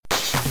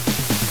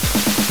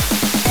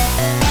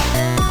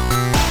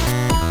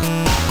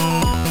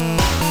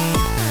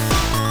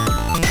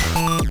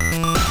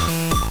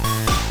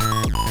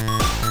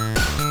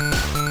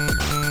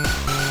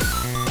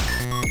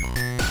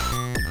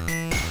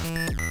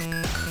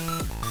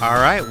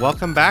Alright,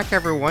 welcome back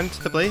everyone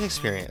to the Blaze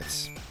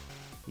Experience.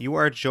 You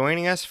are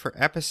joining us for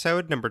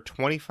episode number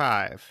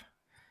 25.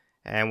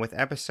 And with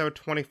episode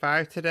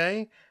 25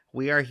 today,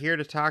 we are here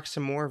to talk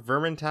some more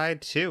Vermintide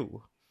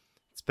 2.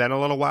 It's been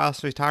a little while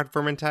since we talked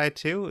Vermintide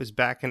 2. It was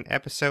back in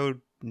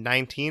episode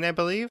 19, I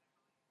believe.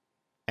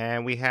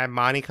 And we had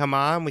Monty come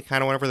on. We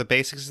kind of went over the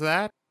basics of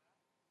that.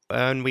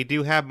 And we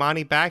do have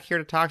Monty back here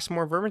to talk some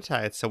more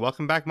Vermintide. So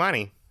welcome back,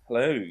 Monty.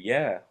 Hello,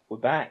 yeah, we're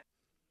back.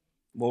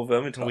 More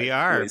Vermintide. We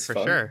are, Always for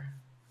fun. sure.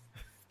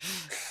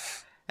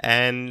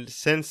 And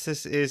since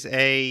this is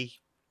a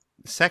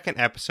second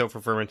episode for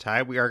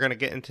Vermintide, we are going to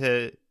get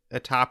into a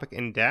topic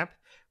in depth.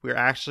 We're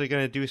actually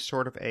going to do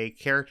sort of a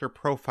character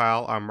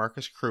profile on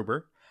Marcus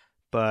Kruber.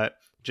 But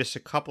just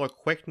a couple of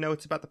quick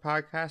notes about the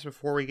podcast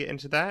before we get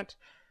into that.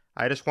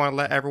 I just want to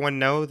let everyone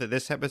know that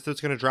this episode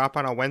is going to drop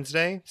on a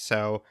Wednesday.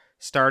 So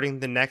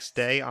starting the next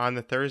day on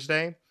the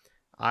Thursday,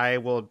 I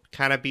will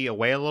kind of be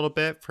away a little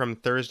bit from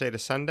Thursday to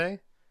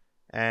Sunday.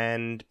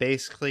 And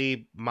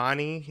basically,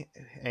 Monty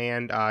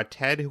and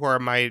Ted, who are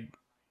my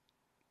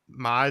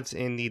mods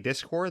in the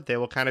Discord, they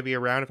will kind of be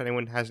around if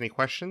anyone has any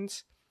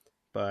questions.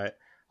 But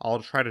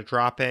I'll try to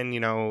drop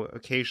in,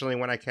 occasionally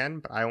when I can.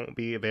 But I won't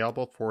be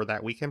available for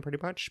that weekend pretty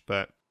much.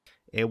 But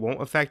it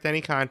won't affect any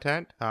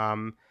content.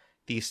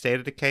 The State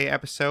of Decay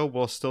episode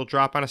will still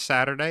drop on a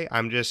Saturday.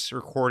 I'm just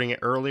recording it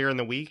earlier in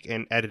the week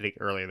and editing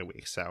earlier in the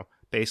week. So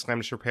basically,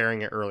 I'm just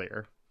preparing it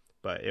earlier.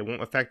 But it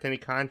won't affect any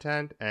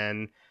content.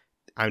 And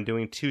I'm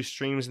doing 2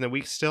 streams in the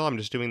week still. I'm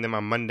just doing them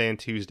on Monday and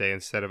Tuesday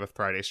instead of a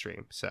Friday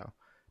stream. So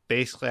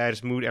basically, I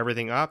just moved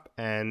everything up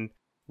and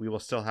we will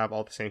still have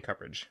all the same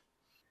coverage.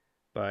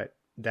 But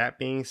that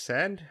being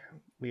said,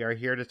 we are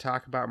here to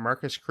talk about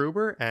Marcus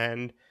Kruber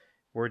and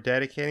we're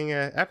dedicating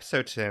an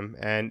episode to him.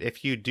 And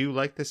if you do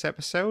like this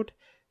episode,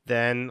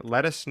 then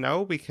let us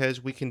know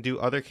because we can do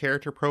other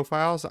character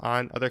profiles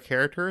on other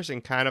characters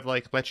and kind of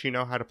like let you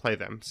know how to play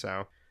them.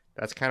 So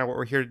that's kind of what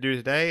we're here to do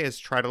today, is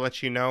try to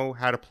let you know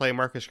how to play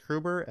Marcus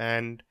Kruber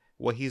and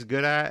what he's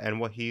good at and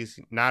what he's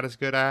not as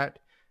good at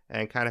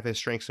and kind of his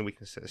strengths and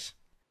weaknesses.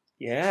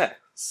 Yeah,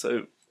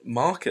 so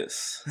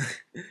Marcus.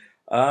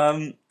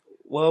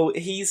 Well,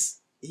 he's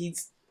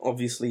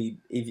obviously,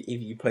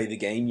 if you play the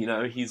game,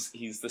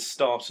 he's the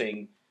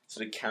starting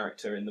sort of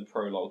character in the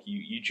prologue.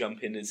 You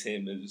jump in as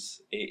him as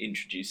it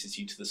introduces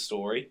you to the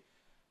story.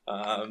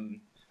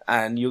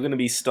 And you're going to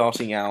be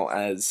starting out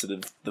as sort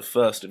of the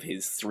first of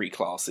his 3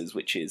 classes,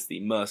 which is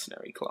the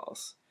mercenary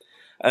class.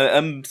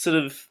 Sort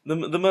of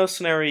the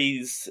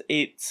mercenaries,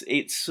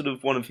 it's sort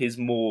of one of his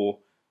more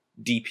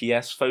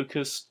DPS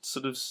focused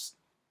sort of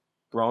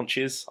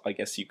branches, I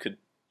guess you could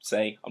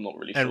say. I'm not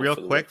really sure. And real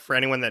quick, for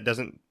anyone that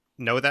doesn't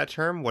know that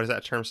term, what does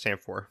that term stand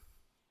for?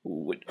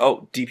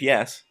 Oh,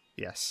 DPS?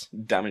 Yes.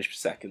 Damage per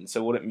second.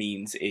 So what it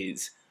means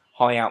is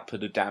high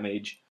output of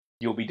damage.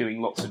 You'll be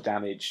doing lots of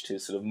damage to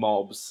sort of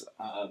mobs,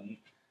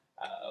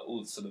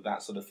 all sort of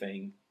that sort of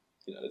thing.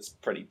 It's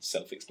pretty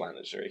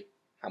self-explanatory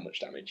how much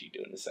damage you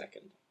do in a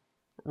second.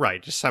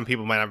 Right, just some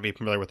people might not be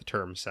familiar with the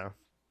term, so.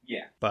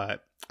 Yeah.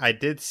 But I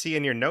did see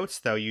in your notes,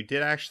 though, you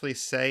did actually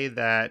say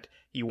that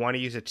you want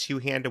to use a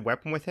 2-handed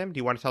weapon with him. Do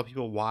you want to tell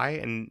people why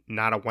and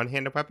not a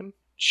 1-handed weapon?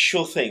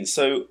 Sure thing.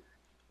 So,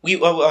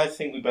 I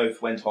think we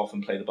both went off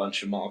and played a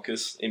bunch of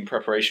Marcus in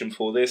preparation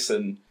for this,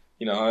 and,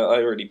 I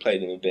already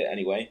played them a bit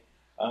anyway.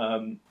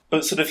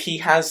 But sort of he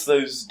has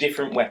those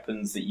different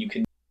weapons that you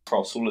can use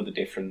across all of the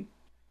different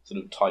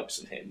sort of types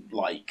of him,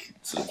 like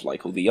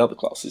all the other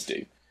classes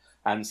do.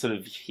 And sort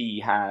of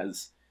he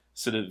has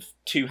sort of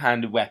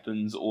 2-handed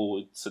weapons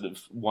or sort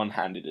of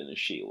 1-handed in a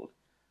shield.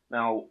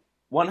 Now,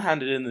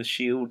 1-handed in the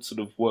shield sort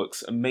of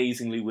works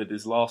amazingly with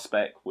his last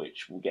spec,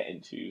 which we'll get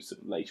into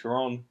sort of later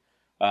on.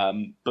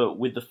 But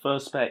with the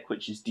first spec,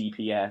 which is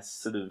DPS,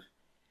 sort of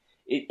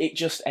it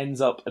just ends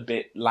up a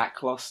bit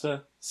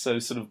lackluster. So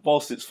sort of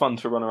whilst it's fun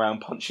to run around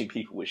punching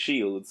people with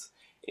shields,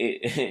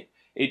 it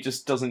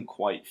just doesn't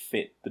quite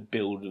fit the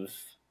build of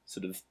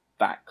sort of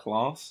that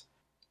class.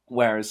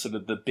 Whereas sort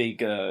of the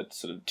bigger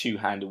sort of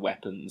 2-handed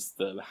weapons,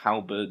 the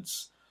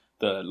halberds,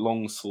 the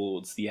long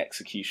swords, the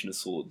executioner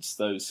swords,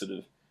 those sort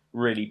of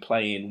really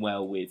play in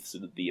well with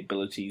sort of the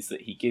abilities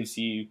that he gives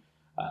you,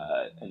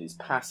 and his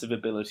passive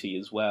ability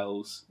as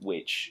well,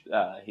 which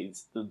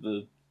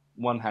the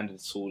 1-handed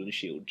sword and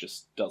shield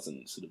just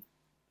doesn't sort of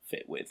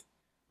fit with.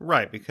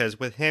 Right, because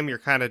with him, you're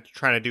kind of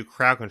trying to do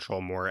crowd control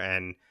more,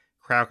 and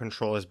crowd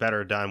control is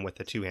better done with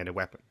the 2-handed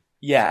weapon.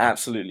 Yeah,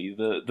 absolutely.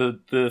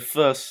 The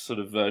first sort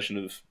of version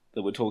of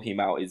that we're talking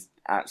about is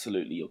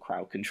absolutely your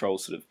crowd control.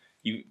 Sort of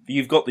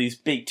you've got these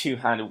big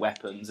 2-handed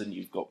weapons, and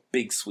you've got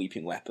big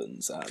sweeping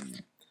weapons.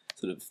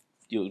 Sort of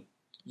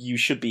you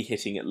should be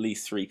hitting at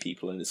least 3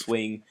 people in a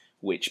swing,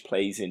 which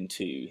plays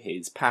into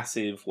his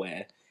passive,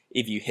 where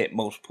if you hit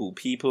multiple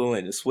people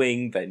in a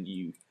swing, then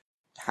you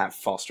have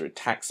faster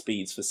attack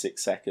speeds for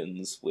 6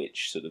 seconds,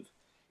 which sort of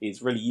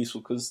is really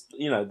useful because,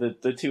 the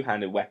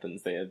 2-handed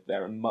weapons,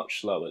 they're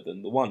much slower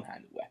than the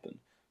 1-handed weapon.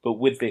 But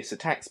with this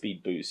attack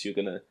speed boost,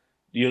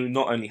 you'll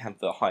not only have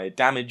the higher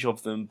damage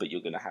of them, but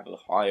you're going to have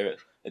a higher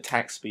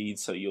attack speed,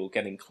 so you're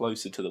getting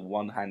closer to the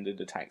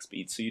one-handed attack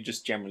speed, so you're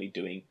just generally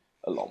doing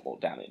a lot more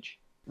damage.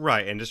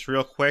 Right, and just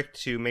real quick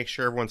to make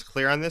sure everyone's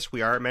clear on this,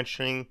 we are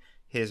mentioning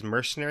his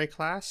mercenary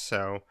class,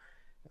 so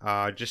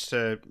just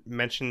to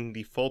mention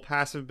the full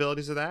passive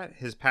abilities of that,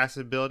 his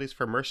passive abilities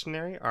for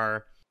mercenary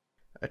are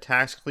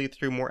attacks cleave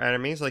through more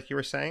enemies, like you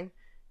were saying.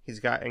 He's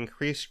got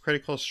increased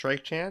critical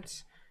strike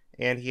chance,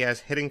 and he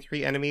has hitting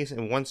 3 enemies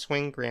in one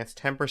swing grants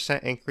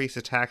 10% increased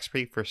attack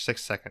speed for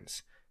 6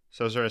 seconds.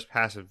 So those are his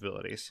passive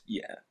abilities.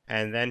 Yeah.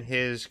 And then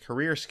his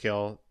career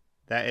skill,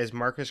 that is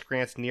Marcus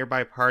grants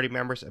nearby party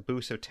members a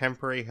boost of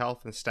temporary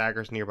health and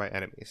staggers nearby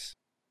enemies.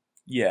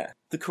 Yeah.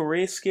 The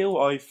career skill,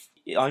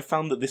 I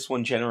found that this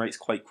one generates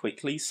quite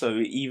quickly, so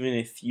even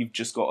if you've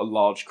just got a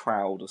large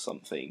crowd or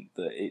something,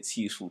 that it's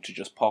useful to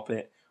just pop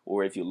it,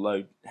 or if you're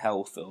low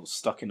health or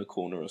stuck in a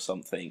corner or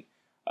something,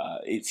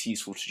 it's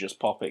useful to just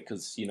pop it,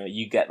 because,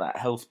 you get that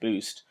health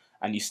boost,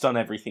 and you stun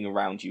everything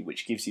around you,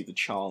 which gives you the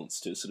chance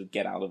to sort of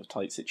get out of a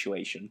tight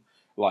situation.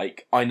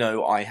 Like, I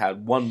know I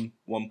had one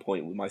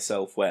point with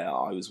myself where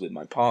I was with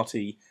my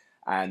party,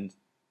 and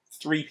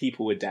 3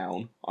 people were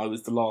down. I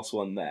was the last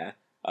one there,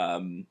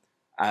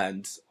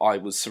 and I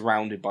was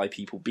surrounded by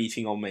people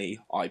beating on me.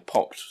 I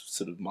popped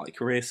sort of my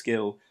career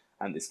skill,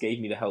 and this gave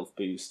me the health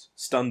boost,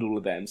 stunned all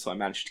of them, so I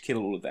managed to kill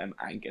all of them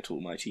and get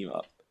all my team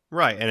up.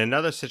 Right, and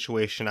another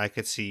situation I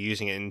could see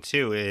using it in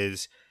too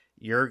is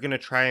you're going to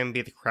try and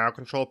be the crowd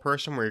control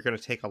person where you're going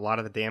to take a lot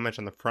of the damage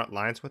on the front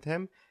lines with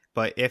him,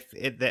 but if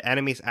the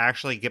enemies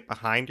actually get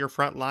behind your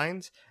front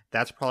lines,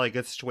 that's probably a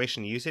good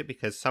situation to use it,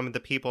 because some of the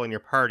people in your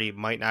party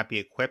might not be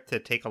equipped to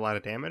take a lot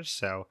of damage,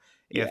 so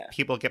if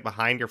people get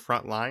behind your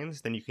front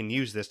lines, then you can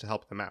use this to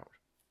help them out.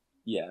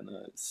 Yeah,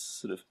 no, it's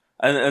sort of...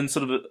 And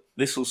sort of,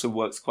 this also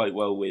works quite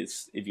well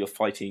with if you're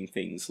fighting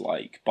things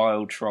like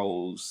bile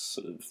trolls,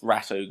 sort of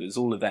rat ogres,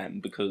 all of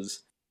them,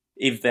 because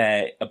if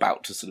they're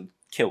about to sort of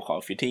kill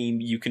half your team,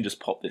 you can just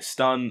pop this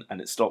stun,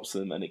 and it stops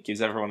them, and it gives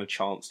everyone a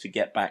chance to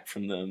get back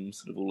from them,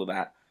 sort of all of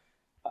that.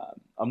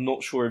 I'm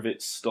not sure if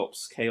it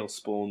stops Chaos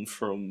Spawn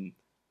from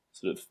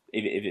sort of,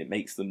 if it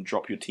makes them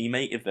drop your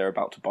teammate if they're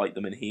about to bite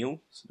them and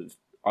heal. Sort of,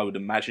 I would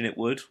imagine it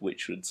would,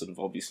 which would sort of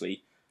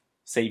obviously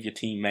save your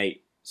teammate,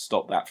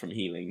 stop that from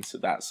healing, so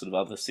that's sort of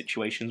other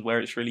situations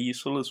where it's really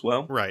useful as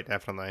well. Right,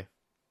 definitely.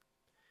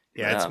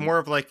 Yeah, it's more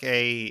of like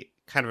a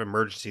kind of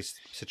emergency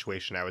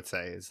situation, I would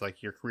say. It's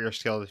like your career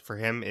skill for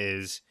him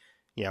is,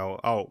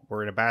 oh,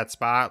 we're in a bad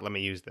spot, let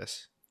me use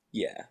this.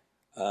 Yeah.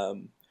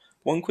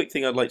 One quick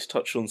thing I'd like to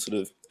touch on sort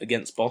of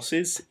against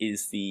bosses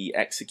is the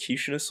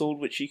Executioner Sword,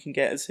 which you can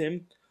get as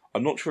him.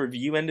 I'm not sure if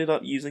you ended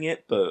up using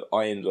it, but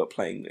I ended up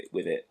playing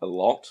with it a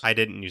lot. I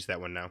didn't use that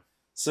one, no.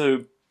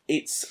 So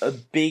it's a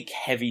big,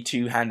 heavy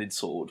two-handed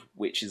sword,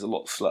 which is a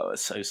lot slower.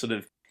 So sort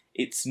of,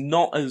 it's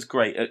not as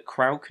great at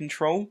crowd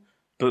control,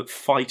 but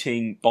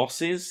fighting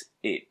bosses,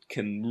 it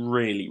can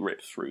really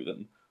rip through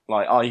them.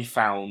 Like, I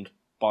found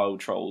Bile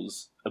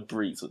Trolls a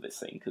breeze with this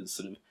thing, because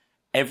sort of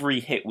every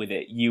hit with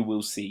it, you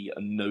will see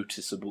a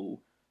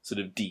noticeable sort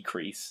of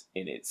decrease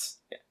in its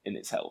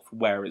health.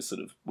 Whereas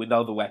sort of with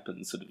other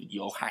weapons, sort of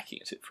you're hacking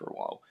at it for a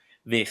while.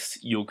 This,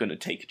 you're going to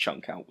take a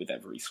chunk out with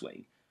every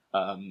swing.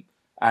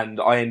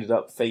 And I ended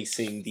up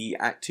facing the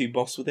Act 2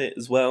 boss with it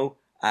as well,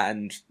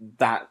 and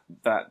that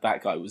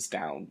guy was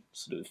down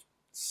sort of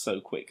so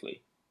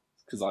quickly,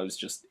 because I was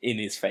just in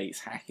his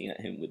face hacking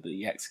at him with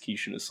the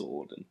Executioner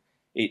Sword, and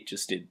it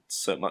just did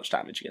so much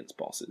damage against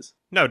bosses.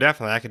 No,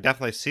 definitely. I could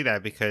definitely see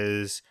that,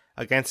 because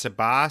against a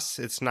boss,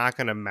 it's not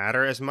going to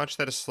matter as much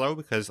that it's slow,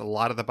 because a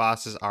lot of the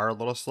bosses are a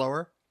little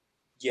slower.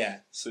 Yeah,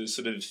 so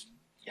sort of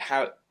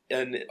how...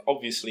 And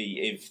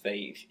obviously, if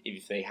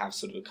they have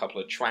sort of a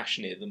couple of trash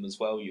near them as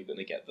well, you're going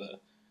to get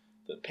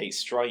the pace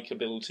strike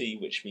ability,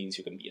 which means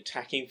you're going to be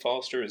attacking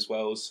faster as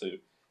well. So,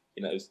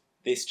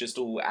 this just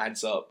all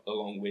adds up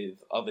along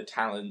with other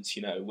talents,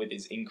 with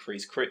his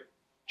increased crit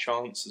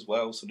chance as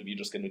well. Sort of, you're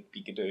just going to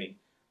be doing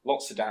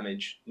lots of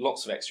damage,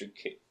 lots of extra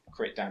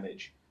crit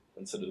damage,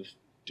 and sort of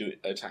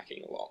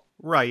attacking a lot.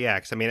 Right, yeah,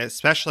 because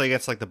especially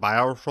against like the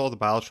Bile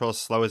Troll is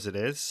slow as it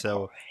is,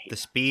 so the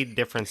speed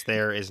difference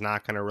there is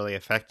not going to really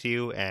affect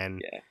you,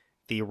 and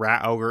the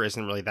Rat Ogre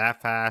isn't really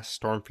that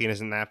fast, Stormfiend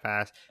isn't that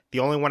fast.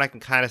 The only one I can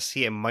kind of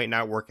see it might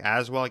not work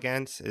as well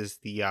against is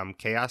the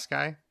Chaos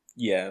guy.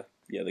 Yeah,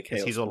 the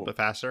Chaos. He's a little bit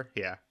faster,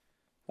 yeah.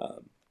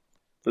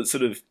 But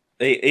sort of,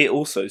 it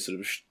also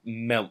sort of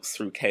melts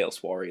through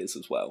Chaos Warriors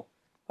as well.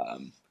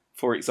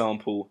 For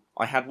example,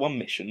 I had one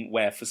mission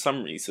where, for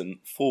some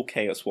reason, 4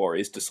 Chaos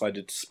Warriors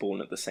decided to spawn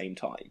at the same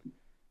time.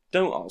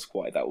 Don't ask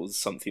why that was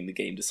something the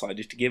game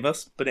decided to give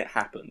us, but it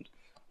happened.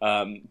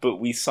 But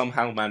we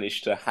somehow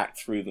managed to hack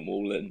through them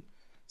all, and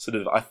sort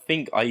of, I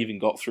think I even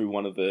got through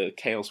one of the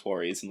Chaos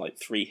Warriors in like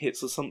 3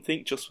 hits or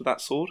something, just with that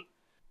sword.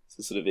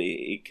 So sort of,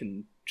 it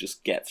can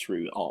just get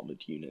through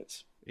armoured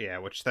units. Yeah,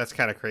 which that's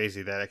kind of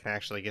crazy that it can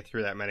actually get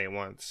through that many at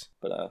once.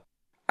 But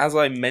as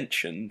I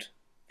mentioned,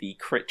 the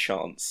crit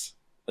chance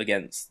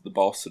against the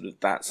boss, sort of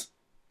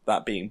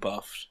that being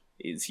buffed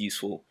is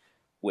useful,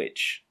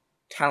 which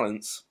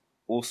talents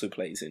also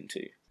plays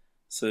into.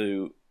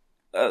 So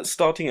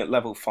starting at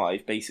level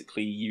 5,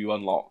 basically you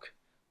unlock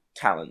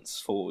talents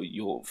for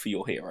your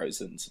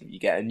heroes, and sort of you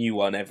get a new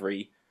one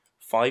every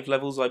 5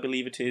 levels, I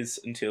believe it is,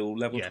 until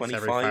level Yes, every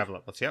 5 25.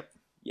 levels. Yep.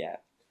 Yeah,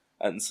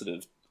 and sort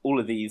of all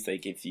of these, they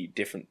give you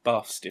different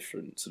buffs,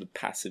 different sort of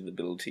passive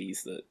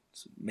abilities that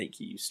sort of make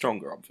you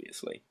stronger,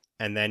 obviously.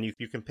 And then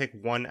you can pick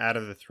one out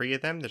of the 3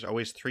 of them. There's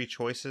always 3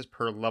 choices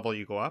per level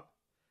you go up.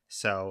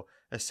 So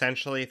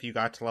essentially, if you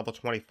got to level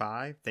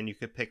 25, then you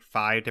could pick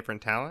 5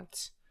 different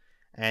talents,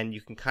 and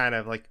you can kind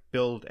of like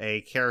build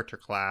a character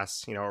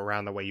class,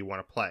 around the way you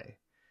want to play.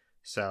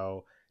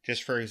 So,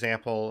 just for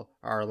example,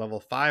 our level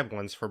 5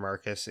 ones for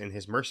Marcus in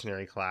his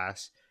mercenary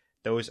class,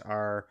 those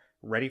are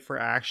Ready for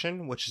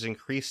Action, which is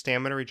increased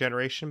stamina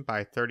regeneration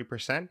by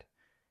 30%,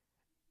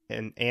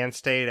 and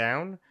Stay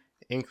Down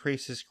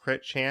increases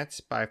crit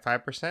chance by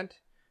 5%,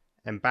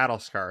 and Battle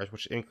Scars,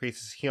 which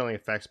increases healing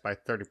effects by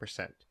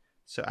 30%.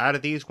 So out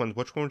of these ones,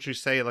 which one would you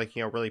say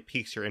really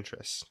piques your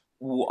interest?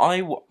 Well,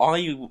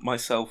 I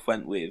myself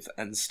went with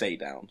and Stay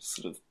Down.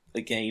 Sort of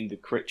again the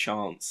crit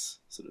chance,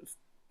 sort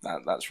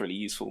of that's really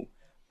useful.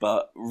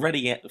 But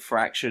Ready for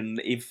Action,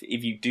 if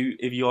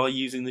you are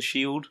using the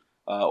shield,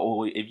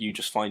 or if you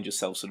just find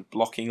yourself sort of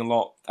blocking a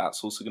lot,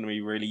 that's also going to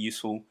be really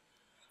useful.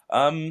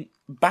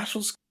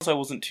 Battle Scars I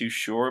wasn't too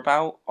sure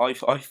about. I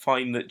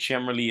find that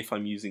generally if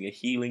I'm using a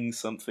healing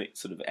something,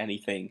 sort of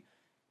anything,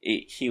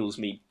 it heals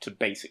me to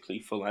basically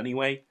full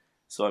anyway.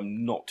 So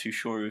I'm not too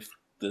sure if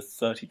the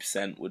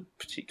 30% would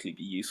particularly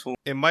be useful.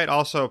 It might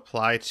also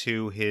apply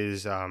to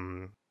his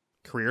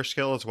career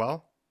skill as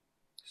well.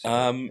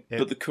 So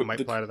But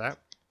might apply to that.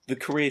 The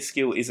career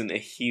skill isn't a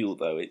heal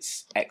though;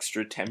 it's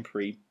extra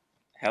temporary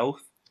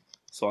health.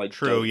 So I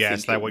True, don't yes,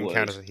 think that it wouldn't would.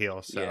 count as a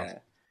heal. So Yeah.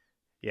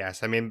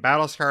 yes, I mean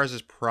Battle Scars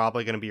is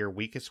probably going to be your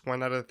weakest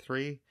one out of the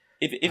 3.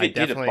 If I it did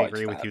definitely apply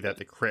agree to with that, you that then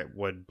the crit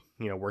would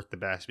work the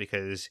best,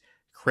 because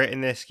crit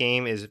in this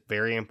game is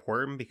very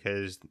important,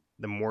 because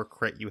the more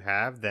crit you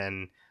have,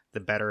 then the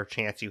better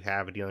chance you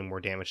have of dealing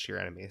more damage to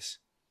your enemies.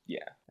 yeah.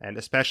 And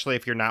especially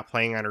if you're not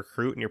playing on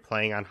Recruit and you're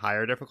playing on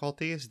higher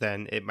difficulties,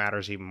 then it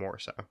matters even more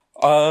so.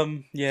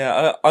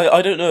 Yeah,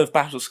 I don't know if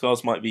battle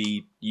scars might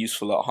be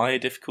useful at higher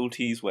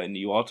difficulties when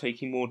you are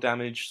taking more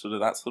damage, sort of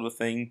that sort of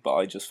thing, but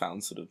I just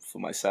found sort of for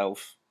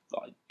myself,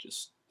 I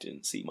just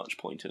didn't see much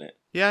point in it.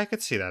 Yeah, I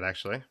could see that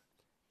actually.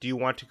 Do you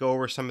want to go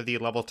over some of the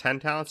level 10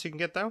 talents you can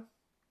get though?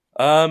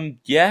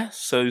 Yeah,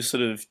 so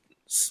sort of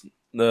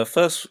the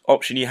first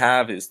option you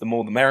have is the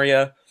more the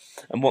merrier,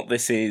 and what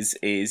this is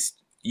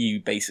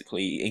you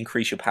basically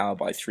increase your power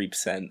by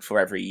 3% for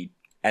every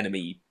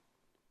enemy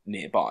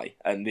nearby,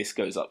 and this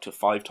goes up to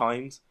 5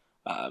 times.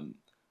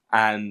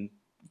 And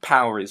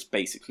power is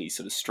basically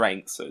sort of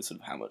strength, so sort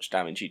of how much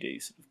damage you do,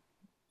 sort of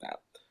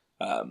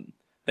that.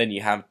 Then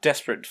you have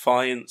Desperate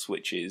Defiance,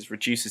 which is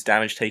reduces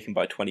damage taken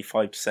by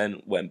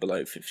 25% when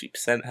below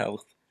 50%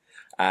 health,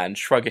 and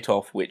Shrug It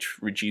Off, which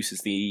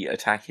reduces the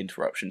attack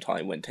interruption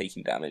time when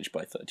taking damage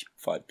by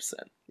 35%.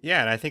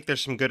 Yeah, and I think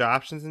there's some good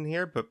options in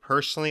here, but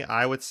personally,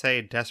 I would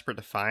say Desperate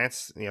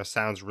Defiance,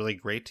 sounds really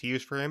great to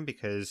use for him,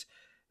 because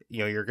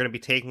you're going to be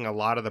taking a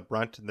lot of the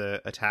brunt of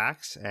the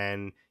attacks,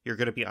 and you're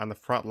going to be on the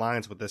front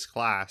lines with this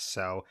class.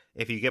 So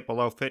if you get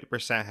below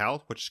 50%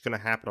 health, which is going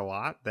to happen a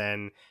lot,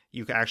 then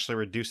you can actually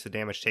reduce the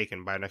damage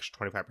taken by an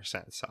extra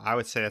 25%. So I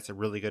would say that's a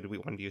really good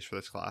one to use for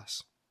this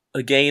class.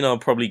 Again, I'll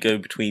probably go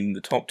between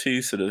the top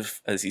two, sort of,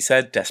 as you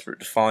said, Desperate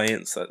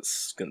Defiance,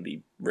 that's going to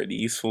be really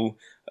useful.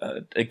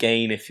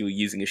 Again, if you're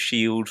using a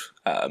shield,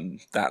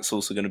 that's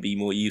also going to be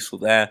more useful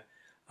there.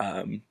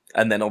 And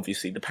then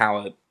obviously the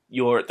power,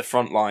 you're at the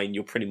front line,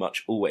 you're pretty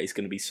much always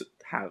going to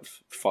have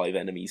 5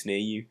 enemies near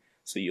you,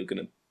 so you're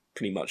going to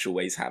pretty much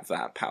always have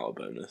that power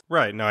bonus.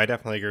 Right, no, I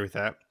definitely agree with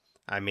that.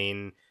 I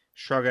mean,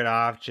 Shrug It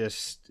Off,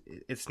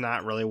 it's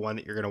not really one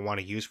that you're going to want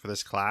to use for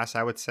this class,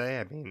 I would say.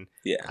 I mean,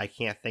 Yeah. I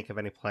can't think of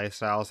any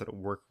playstyles that it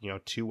would work,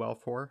 too well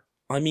for.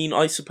 I mean,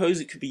 I suppose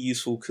it could be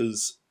useful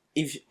because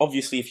if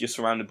you're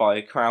surrounded by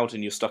a crowd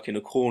and you're stuck in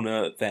a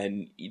corner,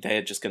 then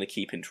they're just going to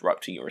keep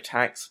interrupting your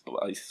attacks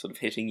by sort of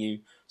hitting you.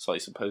 So I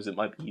suppose it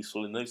might be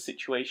useful in those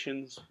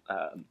situations.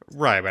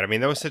 Right, but I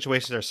mean, those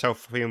situations are so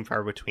few and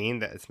far between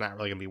that it's not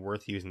really going to be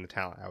worth using the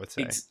talent, I would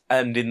say.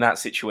 And in that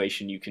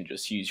situation, you can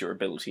just use your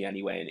ability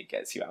anyway, and it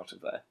gets you out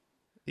of there.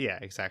 Yeah,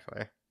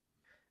 exactly.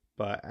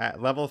 But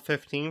at level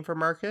 15 for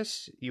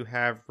Marcus, you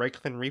have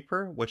Reiklin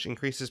Reaper, which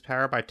increases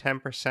power by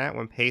 10%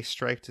 when Pace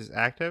Strike is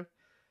active.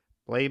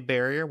 Blade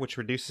Barrier, which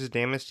reduces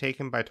damage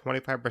taken by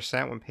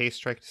 25% when Pace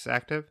Strike is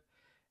active.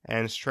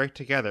 And Strike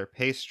Together,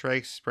 Pace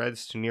Strike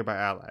spreads to nearby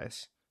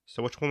allies.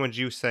 So which one would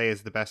you say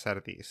is the best out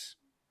of these?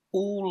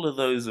 All of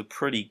those are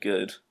pretty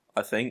good,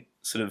 I think.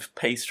 Sort of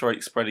Pace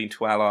Strike spreading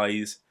to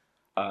allies.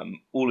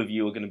 All of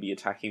you are going to be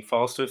attacking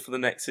faster for the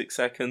next 6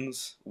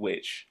 seconds,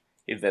 which,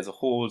 if there's a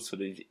horde,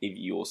 sort of, if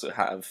you also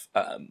have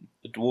a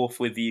dwarf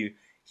with you,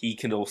 he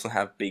can also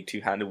have big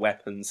two-handed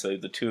weapons, so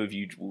the two of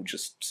you will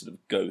just sort of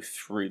go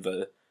through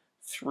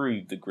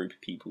the group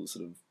of people,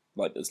 sort of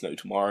like there's no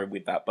tomorrow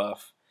with that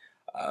buff.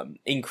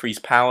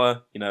 Increased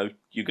power,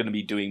 you're going to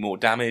be doing more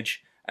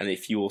damage, and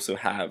if you also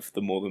have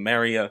the more the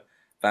merrier,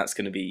 that's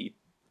going to be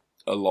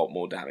a lot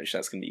more damage.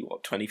 That's going to be,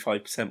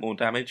 25% more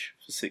damage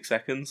for 6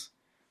 seconds?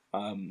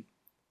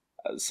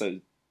 So,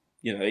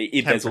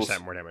 if there's also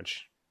 10% more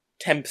damage.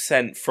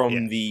 10% from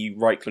Yes. the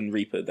Reichland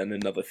Reaper, then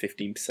another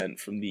 15%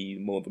 from the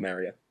More the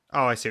Merrier.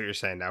 Oh, I see what you're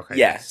saying now. Okay,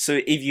 Yeah, yes. so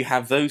if you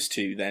have those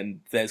two,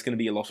 then there's going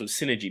to be a lot of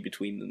synergy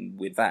between them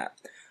with that.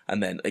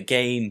 And then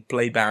again,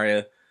 Blade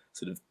Barrier,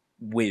 sort of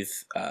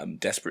with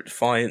Desperate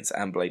Defiance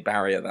and Blade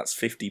Barrier, that's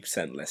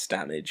 50% less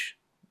damage,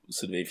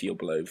 sort of if you're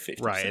below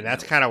 50%. Right, and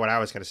that's kind of what I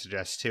was going to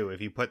suggest too.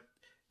 If you put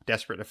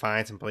Desperate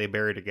Defiance and Blade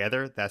Barrier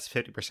together, that's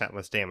 50%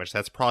 less damage.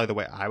 That's probably the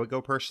way I would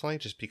go personally,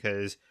 just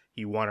because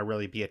you want to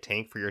really be a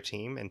tank for your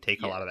team and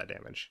take a lot of that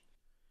damage.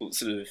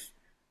 Sort of,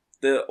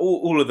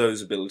 all of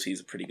those abilities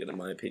are pretty good in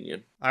my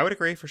opinion. I would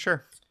agree for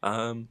sure.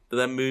 But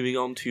then moving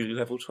on to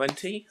level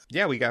 20.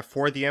 Yeah, we got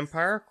For the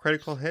Empire,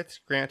 critical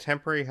hits grant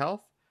temporary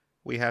health.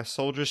 We have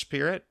Soldier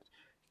Spirit,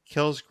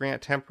 kills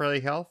grant temporary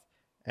health.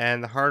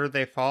 And the harder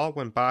they fall,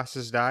 when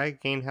bosses die,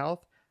 gain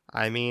health.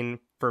 I mean,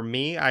 for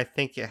me, I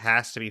think it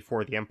has to be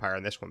For the Empire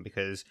in this one,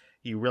 because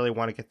you really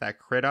want to get that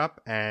crit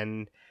up,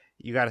 and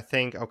you got to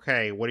think,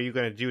 okay, what are you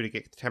going to do to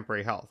get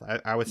temporary health?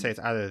 I would say it's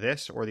either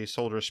this or the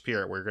Soldier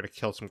Spirit, where you're going to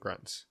kill some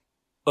grunts.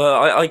 Well,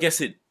 I guess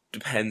it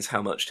depends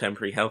how much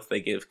temporary health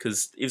they give,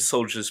 because if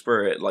Soldier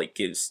Spirit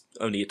gives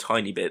only a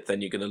tiny bit,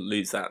 then you're going to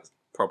lose that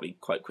probably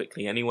quite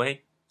quickly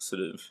anyway.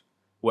 Sort of,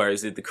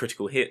 whereas if the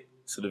critical hit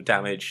sort of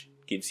damage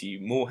gives you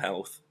more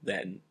health,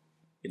 then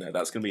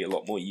that's going to be a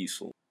lot more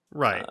useful.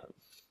 Right.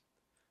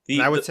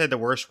 I would say the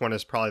worst one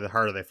is probably the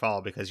harder they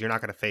fall, because you're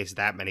not going to face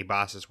that many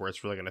bosses where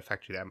it's really going to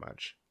affect you that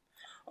much.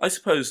 I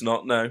suppose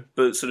not, no.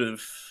 But sort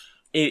of,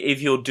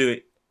 if you're doing,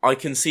 I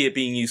can see it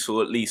being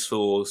useful at least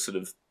for sort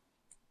of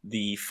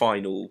the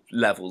final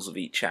levels of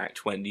each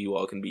act when you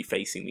are going to be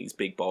facing these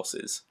big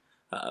bosses.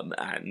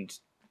 And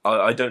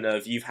I don't know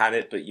if you've had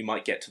it, but you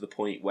might get to the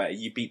point where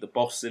you beat the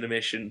boss in a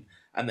mission,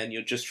 and then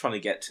you're just trying to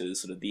get to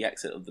sort of the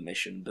exit of the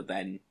mission, but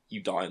then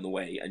you die on the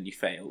way and you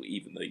fail,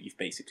 even though you've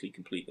basically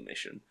completed the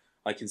mission.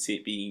 I can see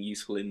it being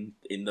useful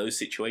in those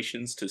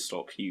situations to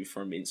stop you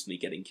from instantly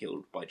getting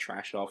killed by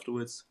trash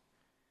afterwards.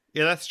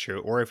 Yeah, that's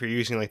true. Or if you're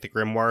using the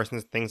grimoires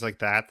and things like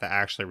that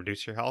actually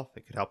reduce your health,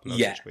 it could help in those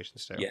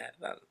situations too. Yeah,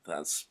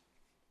 that's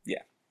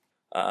yeah.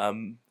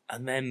 And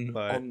then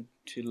on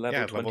to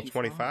level 25. Level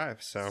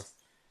 25. So,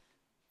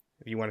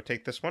 if you want to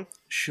take this one,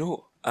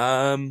 sure.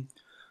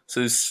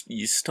 So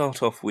you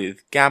start off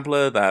with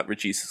Gambler, that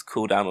reduces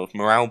cooldown of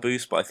morale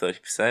boost by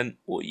 30%,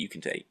 or you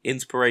can take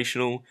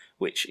Inspirational,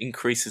 which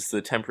increases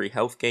the temporary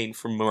health gain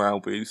from morale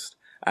boost,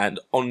 and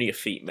On Your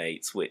Feet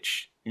Mates,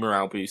 which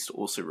morale boost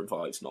also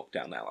revives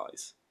knockdown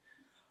allies.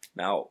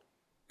 Now,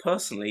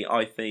 personally,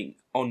 I think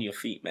On Your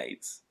Feet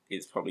Mates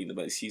is probably the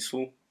most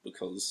useful,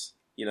 because,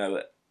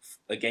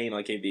 again,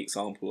 I gave the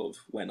example of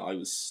when I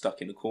was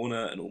stuck in a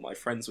corner and all my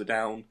friends were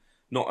down.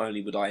 Not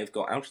only would I have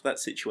got out of that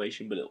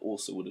situation, but it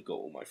also would have got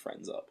all my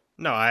friends up.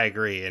 No, I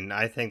agree, and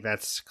I think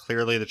that's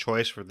clearly the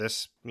choice for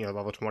this,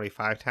 level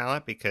 25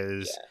 talent,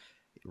 because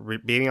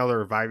being able to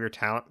revive your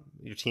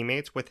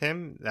teammates with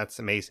him, that's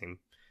amazing.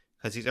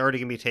 Because he's already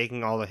going to be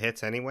taking all the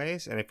hits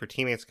anyways, and if your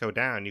teammates go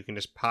down, you can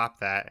just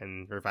pop that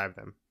and revive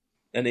them.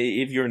 And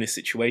if you're in a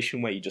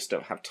situation where you just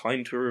don't have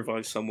time to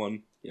revive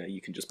someone, you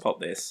can just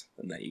pop this,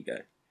 and there you go.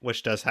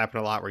 Which does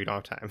happen a lot where you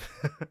don't have time.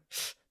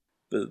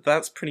 But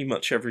that's pretty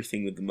much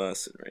everything with the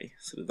Mercenary.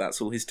 Sort of that's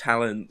all his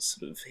talents,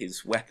 sort of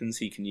his weapons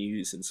he can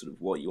use, and sort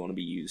of what you want to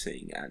be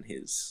using, and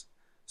his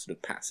sort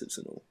of passives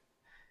and all.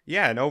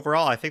 Yeah, and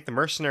overall, I think the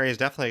Mercenary is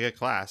definitely a good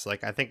class.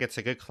 I think it's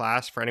a good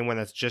class for anyone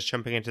that's just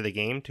jumping into the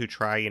game to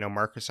try,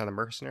 Marcus on the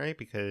Mercenary,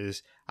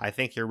 because I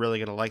think you're really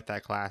going to like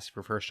that class if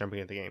you're first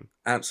jumping into the game.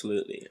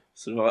 Absolutely.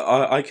 Sort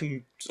of, I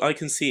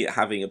can see it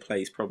having a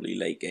place probably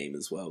late game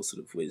as well,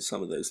 sort of with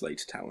some of those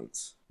later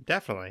talents.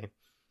 Definitely.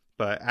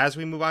 But as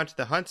we move on to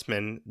the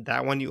Huntsman,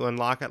 that one you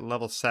unlock at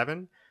level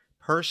 7.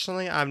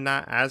 Personally, I'm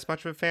not as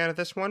much of a fan of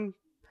this one.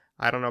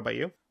 I don't know about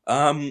you.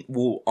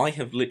 Well, I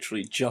have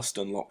literally just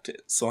unlocked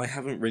it, so I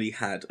haven't really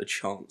had a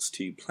chance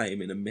to play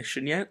him in a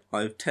mission yet.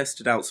 I've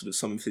tested out sort of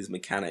some of his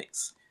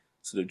mechanics,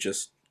 sort of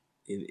just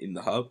in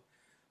the hub.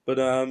 But,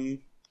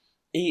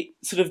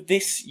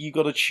 you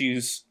gotta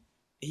choose.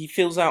 He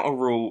fills out a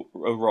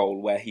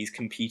role where he's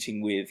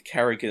competing with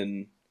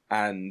Kerrigan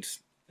and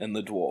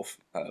the dwarf,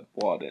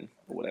 Warden,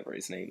 or whatever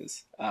his name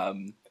is.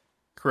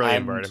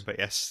 Carillion Barden, but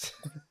yes.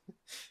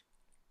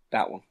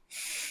 That one.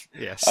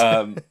 Yes.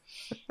 I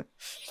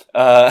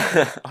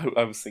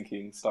was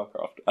thinking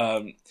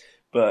StarCraft.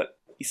 But,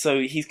 so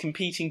he's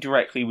competing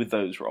directly with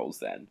those roles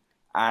then.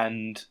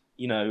 And,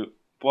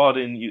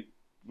 Warden,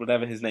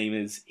 whatever his name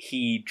is,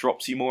 he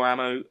drops you more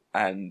ammo,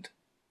 and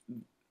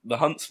the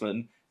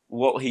Huntsman,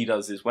 what he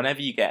does is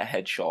whenever you get a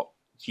headshot,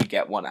 you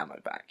get 1 ammo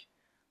back,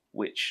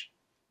 which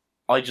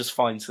I just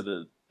find sort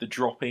of the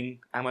dropping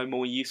ammo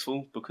more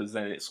useful, because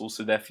then it's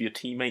also there for your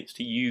teammates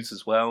to use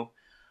as well.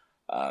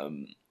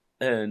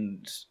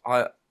 And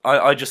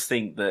I just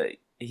think that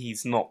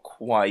he's not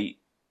quite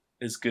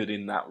as good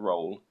in that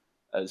role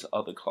as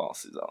other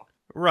classes are.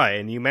 Right,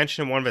 and you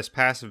mentioned one of his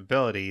passive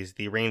abilities,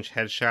 the ranged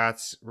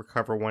headshots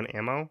recover 1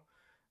 ammo.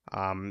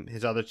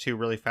 His other two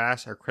really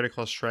fast are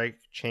critical strike,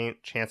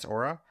 chance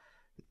aura,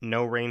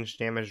 no range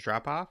damage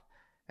drop off.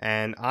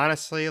 And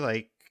honestly,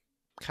 like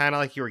kind of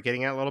like you were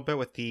getting at a little bit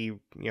with the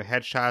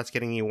headshots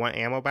getting you 1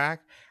 ammo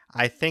back.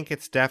 I think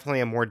it's definitely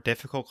a more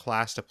difficult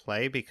class to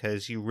play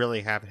because you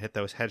really have to hit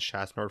those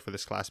headshots in order for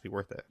this class to be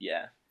worth it.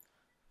 Yeah.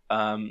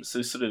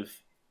 So sort of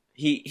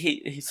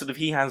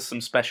he has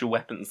some special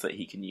weapons that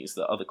he can use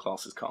that other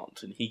classes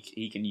can't, and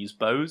he can use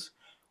bows,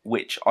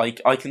 which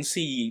I can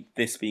see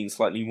this being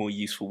slightly more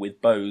useful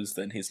with bows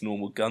than his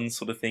normal guns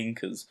sort of thing,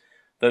 because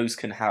those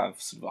can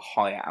have sort of a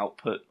higher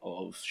output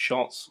of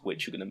shots,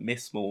 which you're going to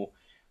miss more,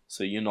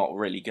 so you're not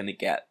really going to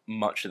get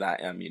much of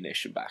that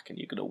ammunition back, and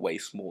you're going to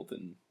waste more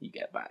than you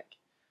get back.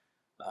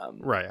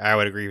 Right, I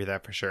would agree with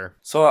that for sure.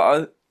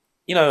 So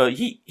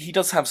he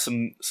does have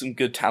some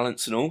good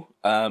talents and all,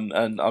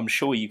 and I'm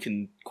sure you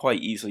can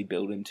quite easily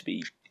build him to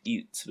be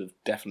sort of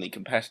definitely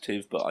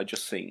competitive. But I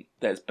just think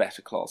there's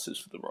better classes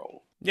for the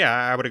role. Yeah,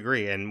 I would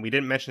agree. And we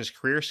didn't mention his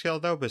career skill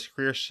though, but his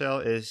career skill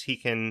is he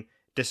can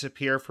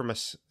disappear from a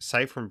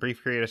site for a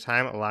brief period of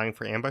time, allowing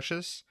for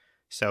ambushes.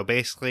 So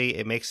basically,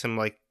 it makes him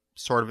like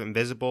sort of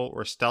invisible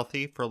or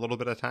stealthy for a little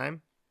bit of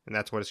time, and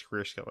that's what his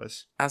career skill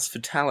is. As for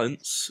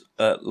talents,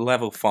 at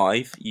level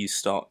 5,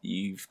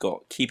 you've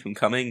got Keep 'em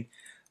Coming,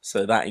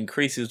 so that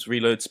increases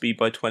reload speed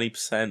by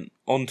 20%,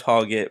 on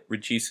target,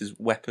 reduces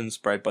weapon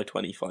spread by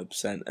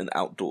 25%, and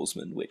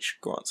Outdoorsman, which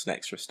grants an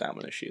extra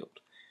stamina shield.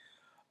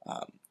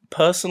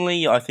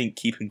 Personally, I think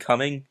Keep 'em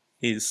Coming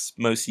is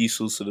most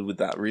useful sort of with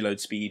that reload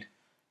speed.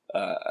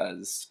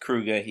 As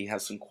Kruger, he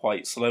has some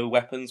quite slow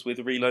weapons with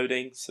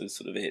reloading, so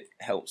sort of it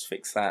helps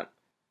fix that.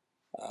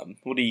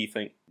 What do you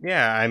think?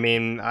 Yeah, I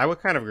mean, I would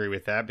kind of agree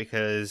with that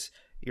because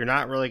you're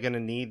not really going to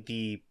need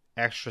the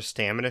extra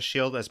stamina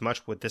shield as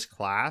much with this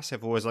class.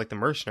 If it was like the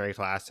mercenary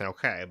class, then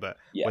okay, but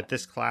Yeah. with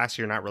this class,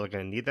 you're not really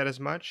going to need that as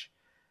much.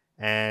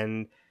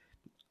 And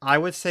I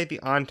would say the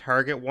on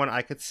target one,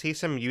 I could see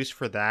some use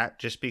for that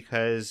just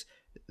because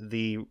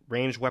the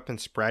ranged weapon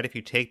spread, if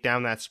you take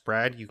down that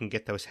spread, you can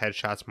get those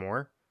headshots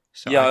more.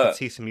 So I could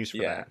see some use for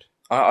that.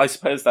 I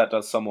suppose that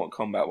does somewhat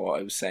combat what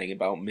I was saying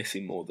about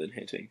missing more than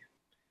hitting.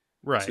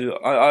 Right. So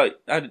I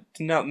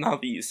now that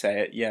you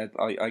say it, yeah,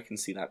 I can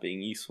see that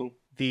being useful.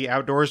 The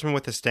outdoorsman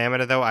with the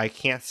stamina, though, I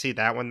can't see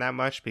that one that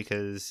much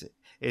because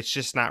it's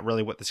just not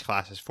really what this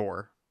class is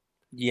for.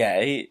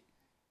 Yeah,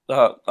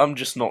 I'm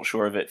just not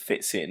sure if it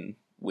fits in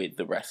with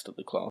the rest of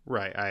the class.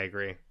 Right, I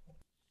agree.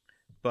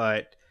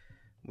 But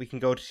we can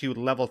go to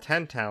level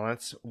 10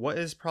 talents. What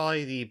is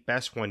probably the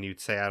best one you'd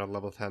say out of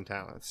level 10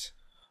 talents?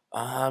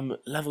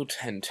 Level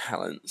 10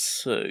 talents.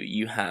 So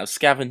you have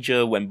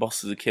Scavenger. When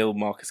bosses are killed,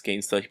 Marcus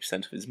gains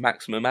 30% of his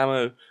maximum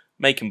ammo.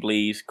 Make 'em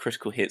bleed.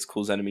 Critical hits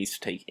cause enemies to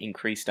take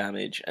increased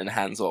damage. And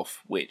Hands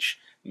Off, which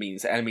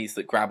means enemies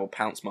that grab or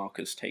pounce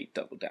Marcus take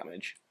double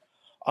damage.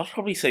 I'd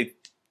probably say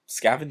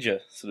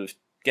Scavenger, sort of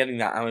getting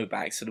that ammo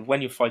back. Sort of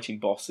when you're fighting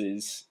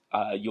bosses,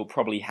 you'll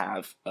probably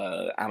have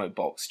ammo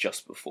box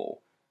just before.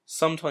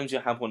 Sometimes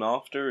you'll have one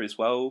after as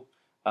well,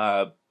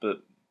 but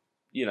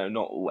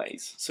not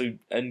always. So,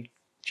 and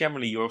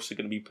generally you're also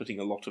going to be putting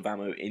a lot of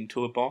ammo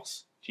into a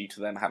boss due to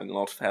them having a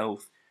lot of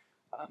health.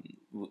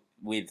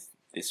 With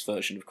this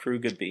version of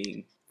Kruger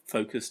being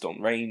focused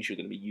on range, you're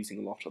going to be using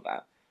a lot of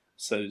that.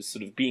 So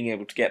sort of being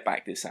able to get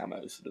back this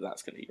ammo, sort of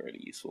that's going to be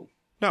really useful.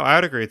 No, I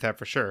would agree with that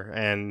for sure.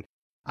 And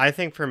I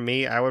think for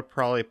me, I would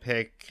probably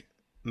pick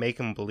Make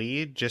 'em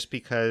Bleed just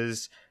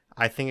because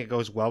I think it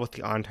goes well with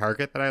the on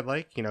target that I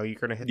like. You're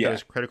going to hit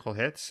those critical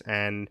hits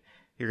and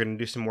you're going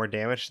to do some more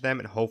damage to them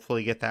and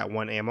hopefully get that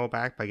 1 ammo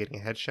back by getting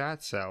a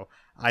headshot. So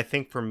I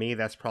think for me,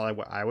 that's probably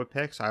what I would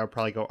pick. So I would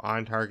probably go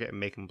on target and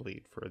Make 'em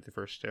Bleed for the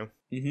first two.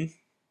 Mm-hmm.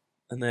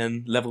 And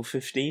then level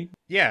 15?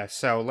 Yeah,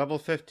 so level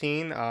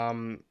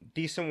 15,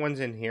 decent ones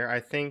in here. I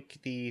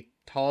think the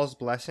Tall's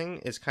Blessing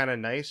is kind of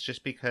nice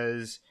just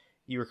because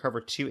you recover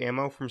 2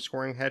 ammo from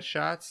scoring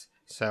headshots.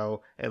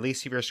 So at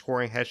least if you're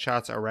scoring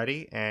headshots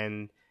already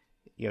and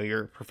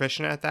you're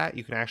proficient at that,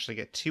 you can actually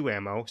get 2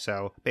 ammo.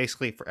 So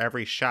basically for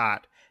every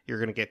shot, you're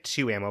going to get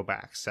 2 ammo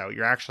back. So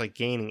you're actually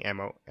gaining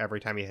ammo every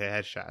time you hit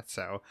a headshot.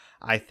 So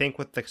I think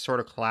with the sort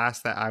of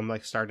class that I'm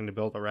like starting to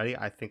build already,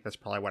 I think that's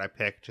probably what I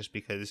pick just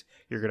because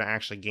you're going to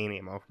actually gain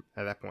ammo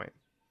at that point.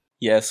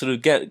 Yeah, sort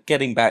of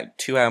getting back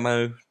 2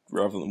 ammo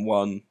rather than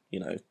 1,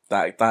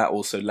 that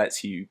also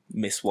lets you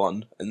miss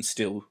 1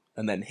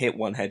 and then hit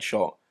 1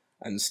 headshot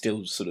and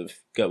still sort of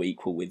go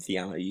equal with the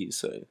ammo used.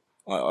 So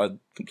I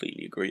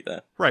completely agree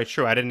there. Right,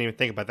 true. I didn't even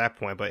think about that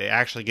point, but it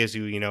actually gives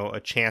you, a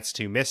chance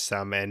to miss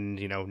some and,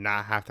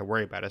 not have to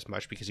worry about as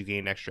much because you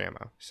gain extra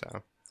ammo.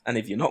 So, and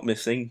if you're not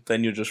missing,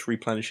 then you're just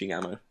replenishing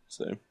ammo.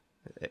 So,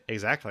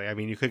 exactly. I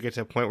mean, you could get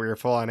to a point where you're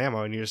full on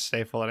ammo and you just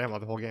stay full on ammo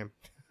the whole game.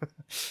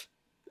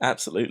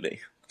 Absolutely.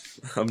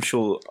 I'm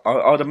sure.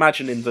 I'd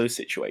imagine in those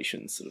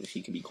situations, sort of,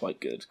 he can be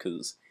quite good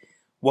because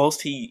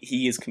whilst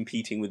he is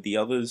competing with the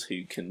others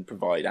who can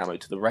provide ammo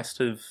to the rest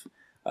of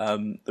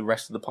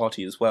the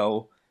party as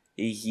well,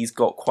 he's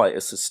got quite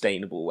a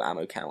sustainable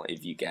ammo count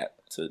if you get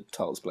to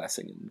Tal's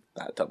Blessing and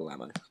that double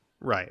ammo.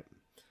 Right.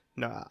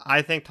 No,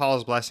 I think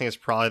Tall's Blessing is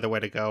probably the way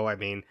to go. I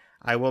mean,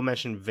 I will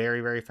mention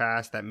very, very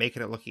fast that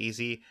making it look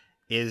easy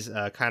is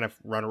kind of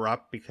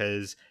runner-up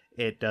because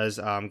it does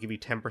give you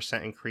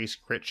 10%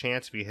 increased crit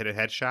chance if you hit a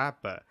headshot,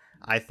 but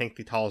I think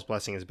the Tall's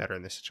Blessing is better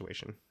in this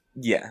situation.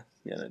 Yeah,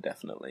 no,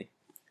 definitely.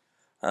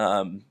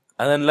 And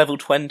then level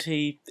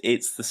 20,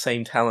 it's the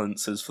same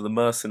talents as for the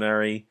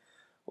Mercenary,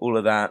 all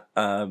of that.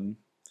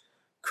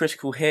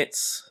 Critical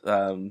hits,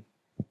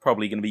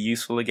 probably going to be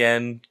useful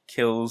again.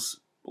 Kills,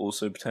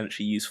 also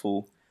potentially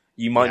useful.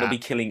 You might not be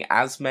killing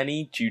as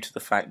many due to the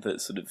fact that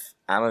sort of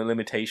ammo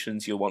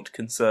limitations, you'll want to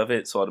conserve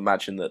it, so I'd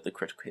imagine that the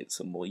critical hits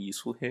are more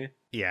useful here.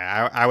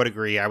 Yeah, I would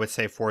agree. I would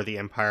say for the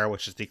Empire,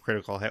 which is the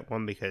critical hit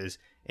one, because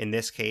in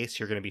this case,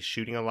 you're going to be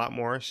shooting a lot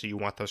more, so you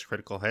want those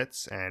critical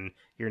hits, and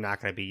you're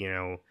not going to be,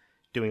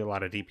 doing a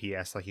lot of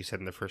DPS like you said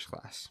in the first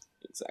class.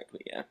 Exactly,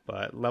 yeah.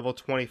 But level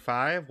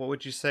 25, what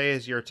would you say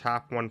is your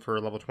top one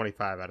for level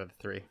 25 out of the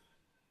three?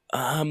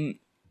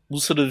 Well,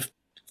 sort of,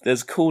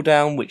 there's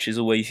cooldown, which is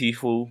always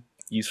useful,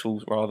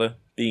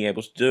 being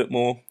able to do it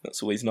more,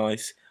 that's always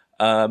nice.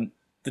 The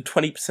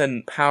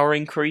 20% power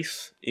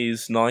increase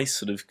is nice,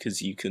 sort of,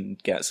 because you can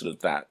get sort of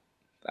that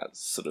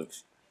sort of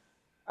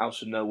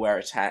out of nowhere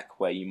attack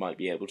where you might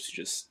be able to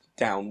just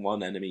down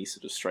one enemy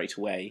sort of straight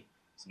away,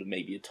 sort of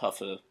maybe a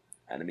tougher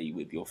enemy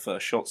with your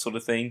first shot sort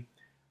of thing.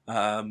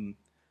 And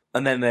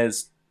then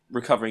there's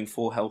recovering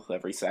full health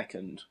every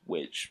second,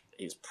 which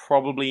is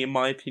probably, in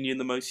my opinion,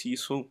 the most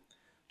useful,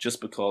 just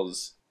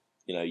because,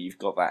 you've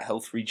got that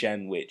health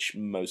regen, which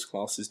most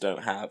classes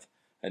don't have,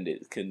 and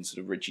it can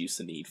sort of reduce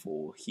the need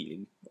for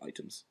healing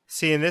items.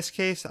 See, in this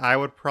case, I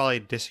would probably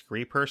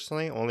disagree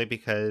personally, only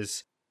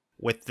because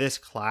with this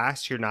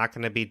class, you're not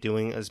going to be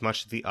doing as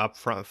much of the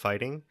upfront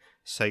fighting,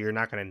 so you're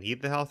not going to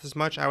need the health as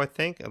much, I would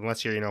think,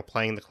 unless you're,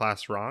 playing the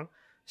class wrong.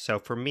 So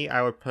for me,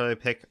 I would probably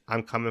pick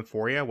I'm Coming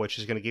For You, which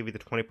is going to give you the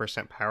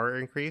 20% power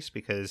increase,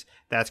 because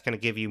that's going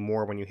to give you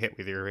more when you hit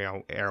with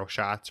your arrow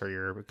shots or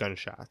your gun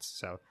shots.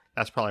 So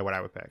that's probably what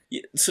I would pick.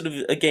 Yeah, sort of,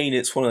 again,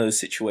 it's one of those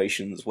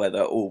situations where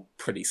they're all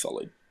pretty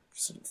solid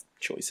sort of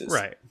choices.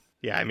 Right.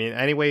 Yeah, I mean,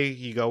 any way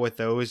you go with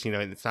those,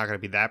 it's not going to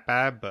be that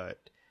bad,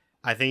 but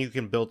I think you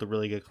can build a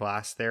really good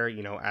class there,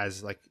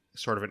 as like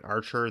sort of an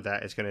archer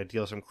that is going to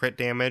deal some crit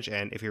damage.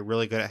 And if you're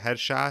really good at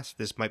headshots,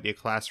 this might be a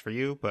class for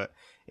you. But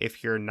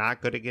if you're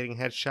not good at getting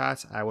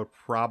headshots, I would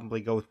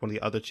probably go with one of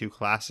the other two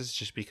classes,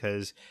 just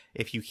because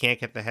if you can't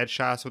get the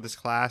headshots with this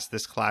class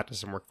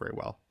doesn't work very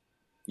well.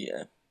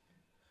 Yeah.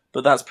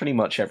 But that's pretty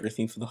much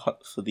everything for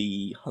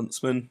the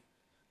Huntsman.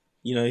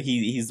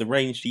 He's the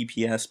ranged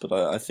DPS, but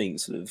I think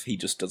sort of he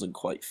just doesn't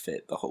quite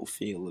fit the whole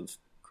feel of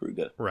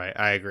Kruber. Right,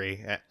 I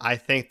agree. I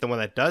think the one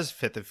that does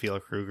fit the feel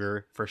of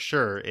Kruber for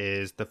sure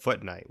is the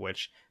Foot Knight,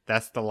 which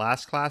that's the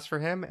last class for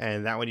him,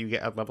 and that one you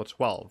get at level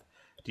 12.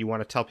 Do you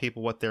want to tell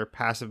people what their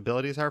passive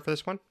abilities are for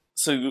this one?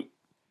 So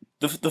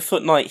the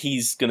Foot Knight,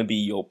 he's going to be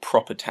your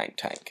proper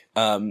tank.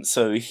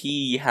 So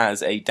he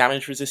has a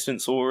damage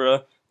resistance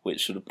aura,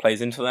 which sort of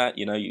plays into that.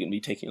 You're going to be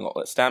taking a lot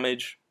less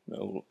damage.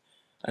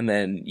 And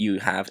then you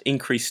have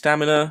increased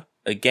stamina,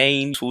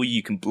 again, so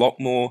you can block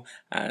more,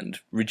 and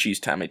reduce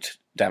damage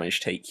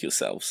take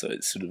yourself. So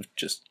it's sort of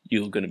just,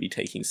 you're going to be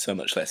taking so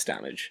much less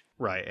damage.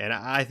 Right, and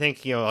I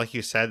think, like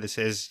you said, this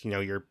is,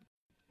 your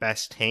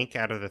best tank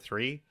out of the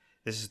three.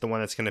 This is the one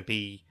that's going to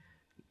be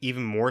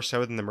even more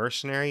so than the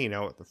Mercenary.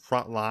 At the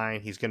front line,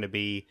 he's going to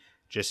be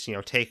just,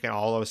 taking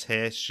all those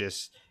hits,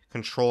 just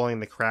controlling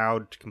the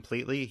crowd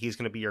completely. He's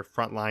going to be your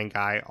frontline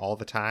guy all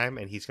the time,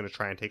 and he's going to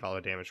try and take all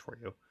the damage for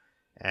you.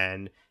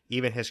 And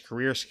even his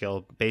career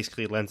skill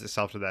basically lends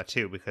itself to that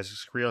too, because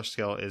his career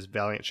skill is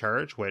Valiant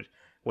Charge, which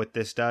what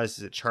this does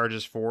is it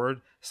charges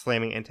forward,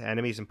 slamming into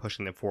enemies and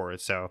pushing them forward.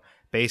 So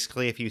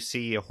basically, if you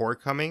see a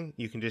horde coming,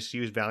 you can just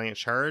use Valiant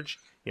Charge,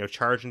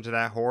 charge into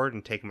that horde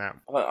and take them out.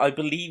 I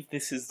believe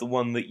this is the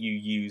one that you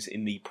use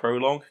in the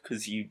prologue,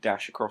 because you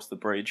dash across the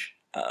bridge,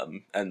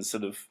 and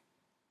sort of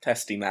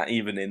testing that,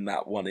 even in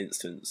that one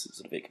instance,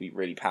 sort of it can be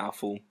really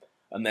powerful.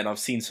 And then I've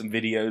seen some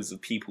videos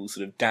of people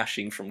sort of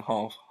dashing from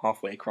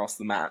halfway across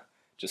the map,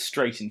 just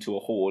straight into a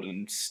horde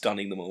and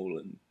stunning them all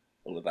and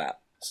all of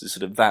that. So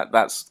sort of that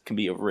can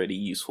be a really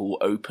useful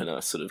opener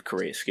sort of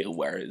career skill,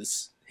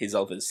 whereas his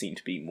others seem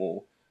to be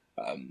more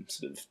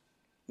sort of,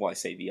 why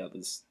say the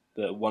others?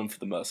 The one for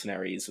the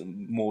Mercenary is a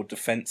more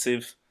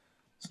defensive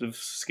sort of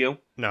skill.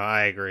 No,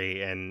 I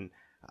agree. And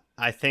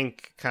I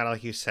think, kind of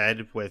like you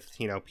said, with,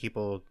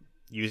 people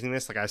using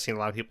this, like I've seen a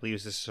lot of people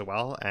use this as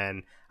well,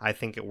 and I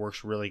think it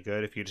works really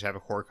good if you just have a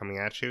horde coming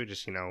at you.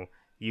 Just,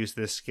 use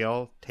this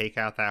skill, take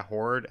out that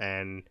horde,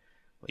 and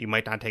you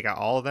might not take out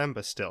all of them,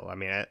 but still, I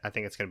mean, I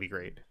think it's going to be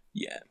great.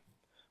 Yeah.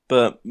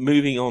 But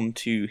moving on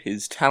to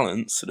his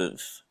talents, sort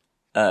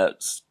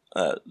of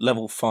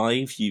level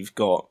 5, you've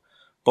got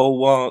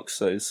Bulwark,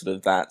 so sort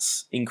of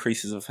that's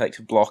increases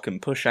effective block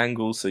and push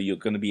angles, so you're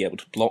going to be able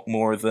to block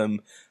more of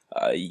them.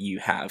 You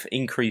have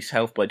increased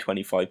health by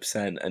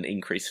 25% and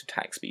increased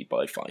attack speed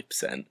by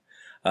 5%.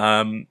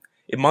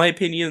 in my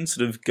opinion,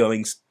 sort of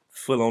going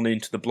full on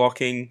into the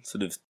blocking,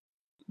 sort of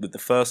with the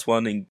first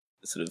one and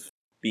sort of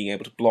being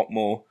able to block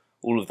more,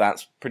 all of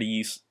that's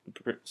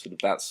sort of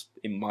that's,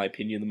 in my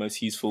opinion, the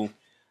most useful.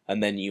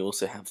 And then you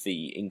also have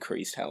the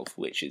increased health,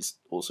 which is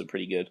also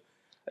pretty good.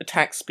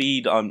 Attack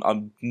speed,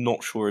 I'm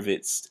not sure if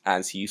it's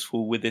as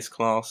useful with this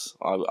class.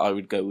 I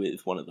would go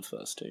with one of the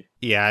first two.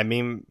 Yeah, I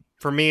mean,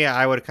 for me,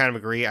 I would kind of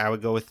agree. I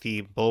would go with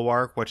the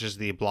Bulwark, which is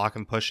the block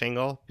and push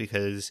angle,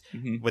 because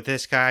Mm-hmm. with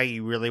this guy,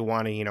 you really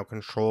want to,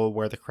 control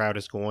where the crowd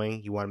is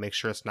going. You want to make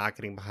sure it's not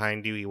getting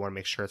behind you. You want to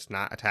make sure it's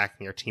not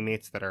attacking your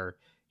teammates that are,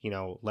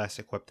 less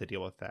equipped to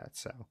deal with that.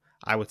 So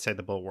I would say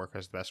the Bulwark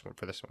is the best one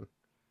for this one.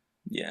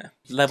 Yeah.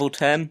 Level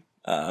 10,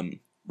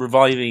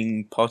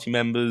 reviving party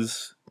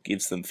members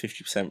gives them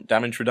 50%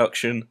 damage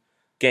reduction.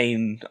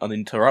 Gain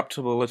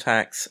uninterruptible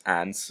attacks,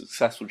 and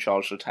successful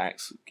charged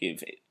attacks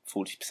give it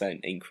 40%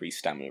 increased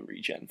stamina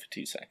regen for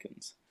 2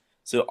 seconds.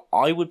 So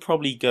I would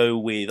probably go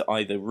with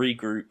either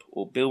regroup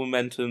or build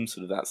momentum,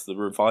 so that's the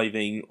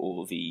reviving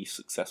or the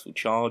successful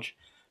charge.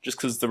 Just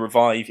because the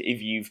revive,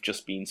 if you've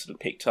just been sort of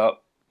picked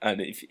up, and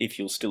if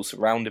you're still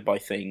surrounded by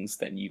things,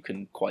 then you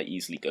can quite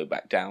easily go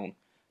back down.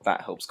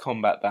 That helps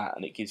combat that,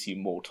 and it gives you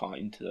more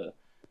time to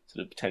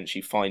sort of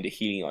potentially find a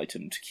healing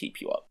item to keep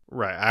you up.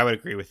 Right, I would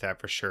agree with that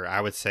for sure. I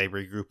would say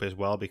regroup as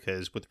well,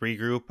 because with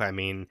regroup, I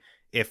mean,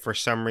 if for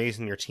some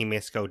reason your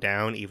teammates go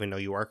down, even though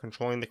you are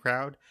controlling the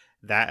crowd,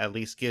 that at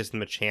least gives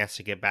them a chance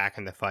to get back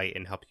in the fight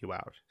and help you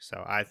out.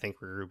 So I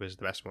think regroup is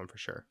the best one for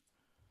sure.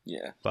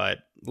 Yeah. But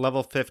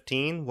level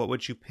 15, what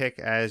would you pick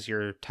as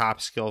your top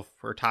skill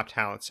for top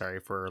talent,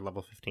 for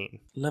level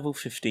 15? Level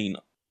 15,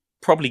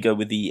 probably go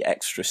with the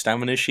extra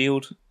stamina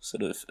shield.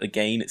 Sort of,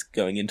 again, it's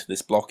going into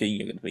this blocking.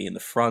 You're going to be in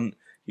the front.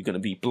 You're going to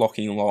be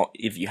blocking a lot.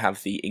 If you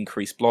have the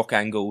increased block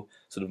angle,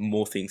 sort of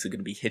more things are going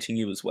to be hitting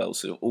you as well.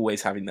 So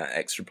always having that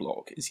extra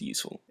block is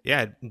useful.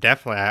 Yeah,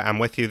 definitely. I'm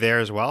with you there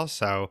as well.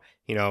 So,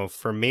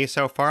 for me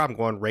so far, I'm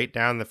going right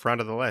down the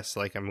front of the list.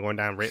 Like, I'm going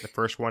down right the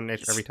first one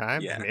every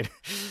time. Yeah.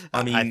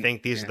 I I mean, I mean,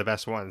 think these yeah. are the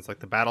best ones. Like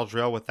the battle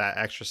drill with that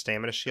extra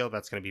stamina shield,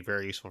 that's going to be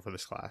very useful for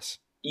this class.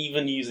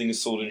 Even using a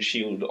sword and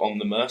shield on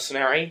the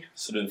mercenary,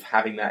 sort of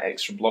having that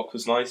extra block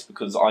was nice,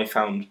 because I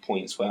found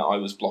points where I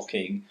was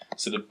blocking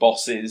sort of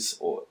bosses,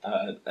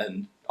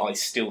 and I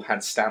still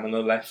had stamina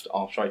left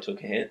after I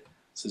took a hit.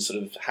 So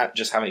sort of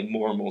just having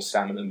more and more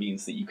stamina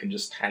means that you can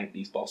just tank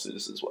these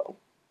bosses as well.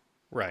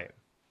 Right.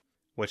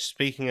 Which,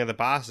 speaking of the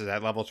bosses,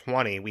 at level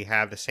 20, we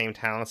have the same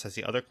talents as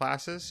the other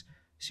classes.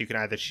 So you can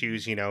either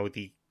choose,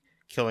 the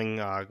killing,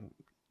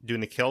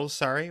 doing the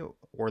kills,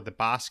 or the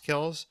boss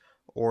kills,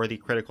 or the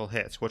critical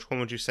hits. Which one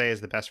would you say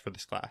is the best for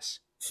this class?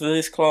 For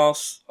this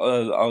class,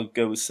 I'll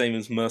go with same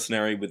as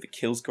Mercenary with the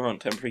kills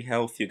grant temporary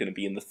health. You're going to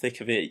be in the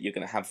thick of it. You're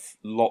going to have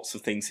lots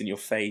of things in your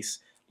face,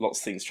 lots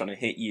of things trying to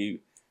hit you.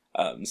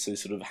 So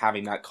sort of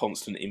having that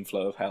constant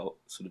inflow of health,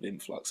 sort of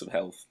influx of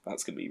health,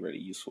 that's going to be really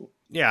useful.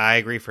 Yeah, I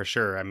agree for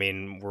sure. I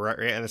mean, we're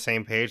right on the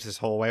same page this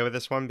whole way with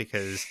this one,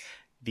 because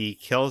the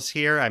kills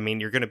here, I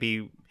mean, you're going to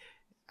be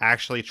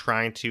actually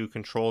trying to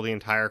control the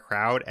entire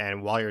crowd,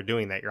 and while you're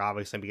doing that, you're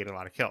obviously going to be getting a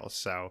lot of kills.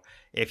 So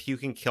if you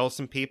can kill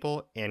some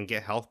people and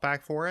get health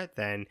back for it,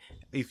 then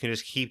you can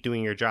just keep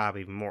doing your job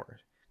even more,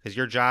 because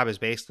your job is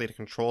basically to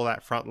control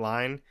that front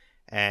line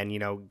and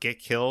get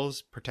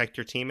kills, protect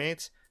your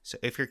teammates. So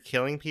if you're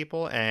killing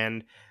people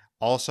and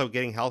also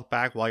getting health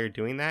back while you're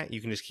doing that, you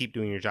can just keep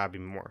doing your job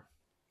even more.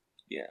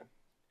 Yeah.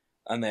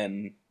 And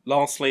then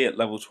lastly, at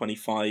level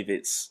 25,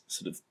 it's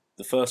sort of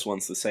the first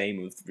one's the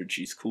same with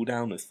reduced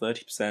cooldown of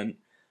 30%.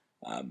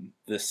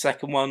 The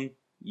second one,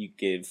 you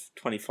give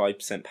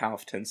 25% power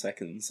for 10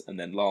 seconds, and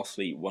then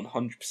lastly,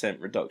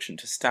 100% reduction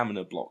to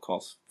stamina block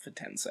cost for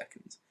 10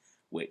 seconds,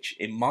 which,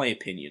 in my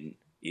opinion,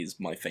 is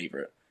my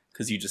favourite,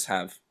 because you just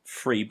have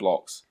 3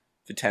 blocks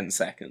for 10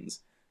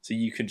 seconds, so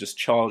you can just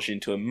charge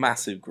into a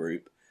massive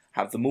group,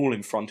 have them all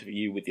in front of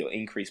you with your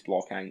increased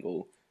block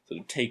angle, sort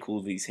of take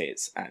all these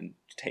hits and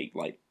take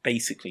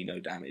basically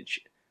no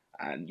damage,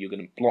 and you're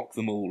going to block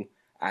them all,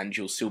 and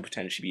you'll still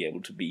potentially be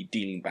able to be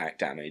dealing back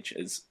damage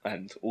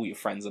and all your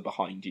friends are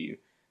behind you,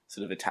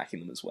 sort of attacking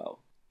them as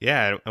well.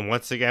 Yeah, and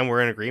once again,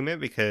 we're in agreement,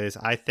 because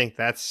I think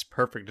that's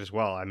perfect as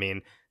well. I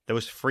mean,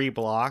 those free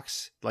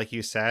blocks, like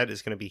you said,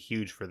 is going to be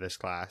huge for this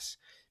class,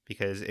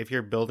 because if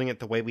you're building it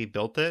the way we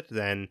built it,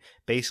 then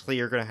basically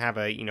you're going to have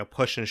a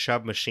push and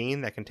shove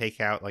machine that can take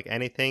out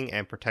anything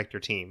and protect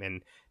your team,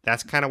 and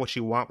that's kind of what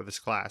you want with this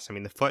class. I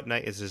mean, the Foot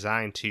Knight is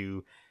designed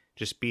to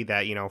just be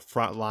that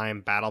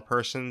frontline battle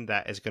person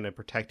that is going to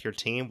protect your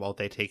team while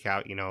they take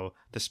out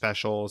the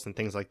specials and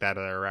things like that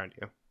are around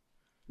you.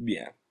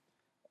 Yeah.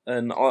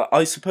 And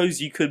I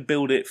suppose you could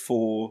build it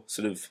for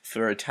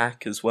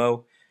attack as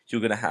well.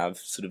 You're going to have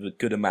sort of a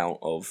good amount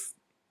of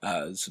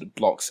sort of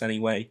blocks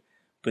anyway,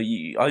 but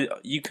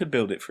you could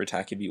build it for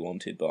attack if you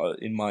wanted.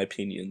 But in my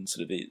opinion,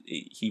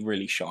 he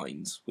really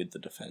shines with the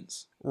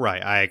defense.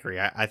 Right, I agree.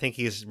 I think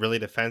he's really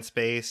defense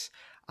based.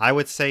 I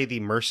would say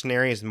the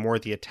Mercenary is more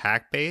the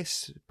attack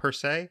base per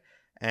se,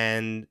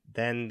 and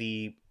then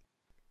the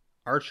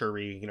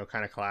archery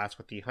kind of class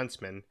with the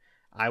Huntsman,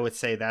 I would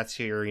say that's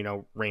your,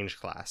 range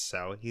class.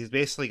 So he's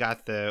basically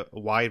got the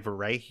wide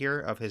variety here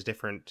of his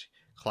different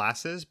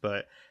classes,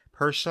 but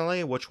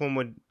personally, which one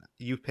would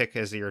you pick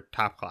as your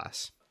top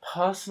class?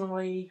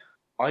 Personally,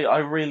 I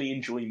really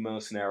enjoy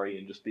Mercenary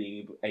and just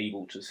being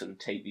able to sort of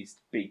take these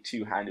big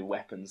two-handed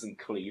weapons and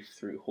cleave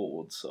through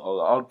hordes. So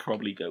I'd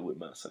probably go with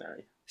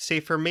Mercenary. See,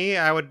 for me,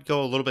 I would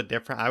go a little bit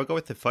different. I would go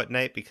with the Foot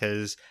Knight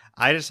because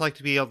I just like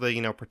to be able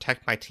to,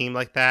 protect my team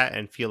like that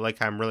and feel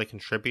like I'm really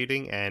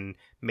contributing and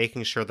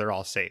making sure they're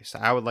all safe. So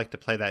I would like to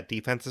play that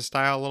defensive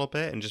style a little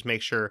bit and just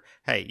make sure,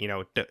 hey,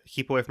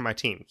 keep away from my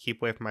team,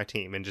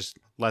 and just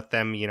let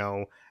them,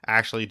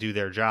 actually do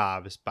their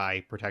jobs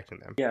by protecting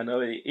them. Yeah, no,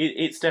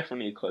 it's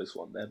definitely a close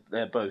one.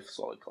 They're both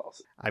solid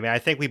classes. I mean, I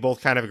think we both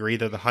kind of agree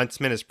that the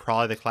Huntsman is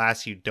probably the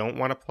class you don't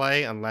want to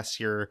play unless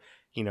you're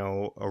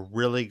a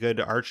really good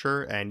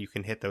archer and you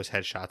can hit those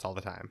headshots all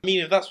the time. I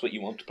mean, if that's what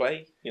you want to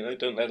play,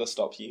 don't let us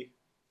stop you.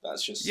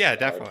 That's just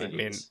definitely. I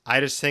mean, I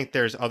just think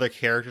there's other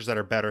characters that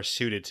are better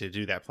suited to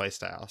do that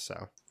playstyle.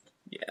 So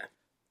yeah,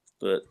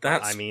 but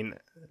that's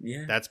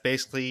that's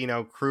basically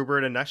Kruber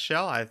in a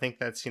nutshell. I think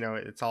that's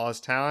it's all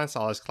his talents,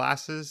 all his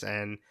classes,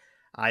 and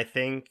I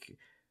think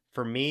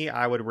for me,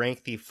 I would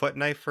rank the Foot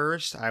Knight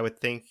first. I would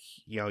think,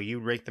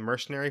 you'd rank the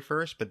Mercenary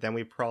first, but then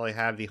we probably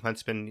have the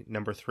Huntsman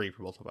number 3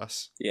 for both of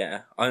us.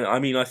 Yeah, I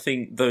mean, I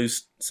think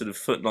those sort of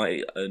Foot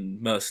Knight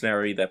and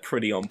Mercenary, they're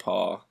pretty on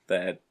par.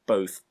 They're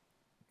both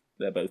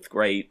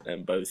great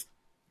and both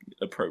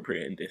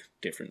appropriate in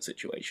different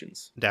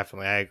situations.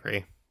 Definitely, I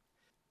agree.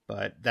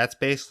 But that's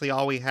basically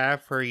all we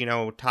have for,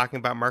 talking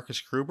about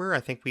Marcus Kruber. I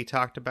think we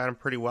talked about him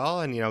pretty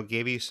well and,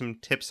 gave you some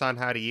tips on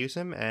how to use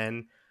him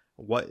and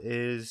what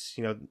is,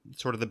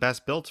 sort of the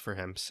best builds for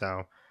him.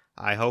 So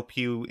I hope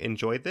you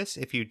enjoyed this.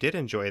 If you did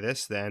enjoy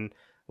this, then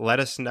let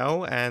us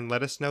know and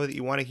let us know that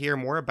you want to hear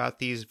more about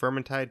these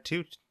Vermintide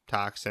 2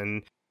 talks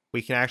and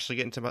we can actually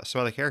get into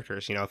some other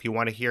characters. If you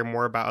want to hear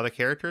more about other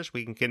characters,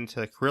 we can get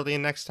into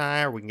Carillion next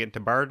time, or we can get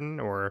into Barden,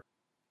 or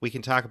we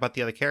can talk about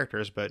the other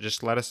characters, but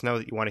just let us know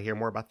that you want to hear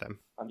more about them.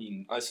 I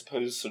mean, I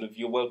suppose sort of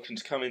you're welcome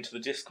to come into the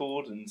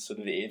Discord, and sort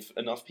of if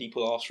enough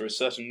people ask for a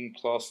certain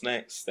class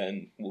next,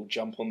 then we'll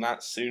jump on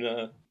that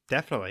sooner.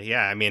 Definitely,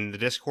 yeah. I mean, the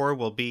Discord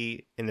will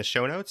be in the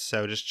show notes,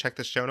 so just check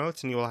the show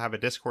notes and you will have a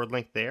Discord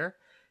link there.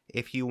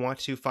 If you want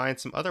to find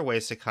some other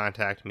ways to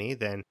contact me,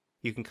 then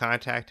you can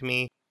contact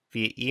me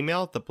via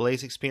email,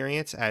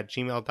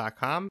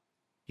 theblazeexperience@gmail.com.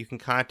 You can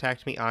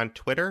contact me on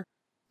Twitter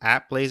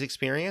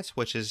 @BlazeExperience,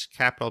 which is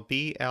capital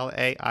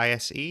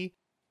BLAISE,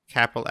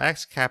 capital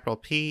X, capital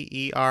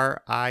PERIENCE,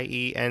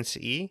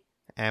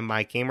 and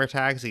my gamer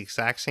tag is the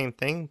exact same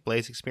thing,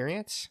 Blaze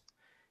Experience.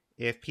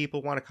 If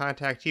people want to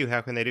contact you,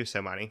 how can they do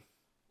so, Monty?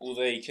 Well,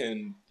 they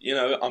can,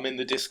 I'm in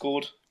the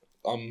Discord.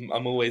 I'm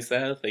always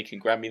there. They can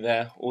grab me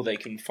there, or they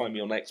can find me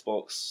on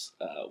Xbox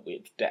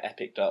with the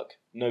Epic Duck.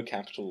 No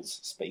capitals,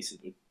 spaces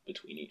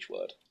between each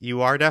word.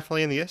 You are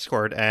definitely in the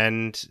Discord,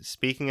 and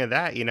speaking of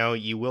that,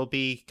 you will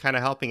be kind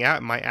of helping out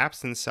in my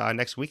absence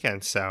next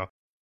weekend. So,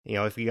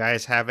 if you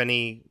guys have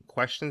any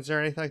questions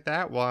or anything like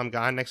that while I'm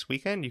gone next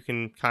weekend, you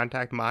can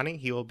contact Monty.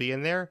 He will be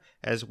in there,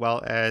 as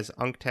well as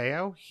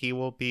Unkteo. He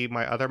will be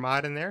my other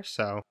mod in there,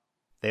 so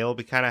they will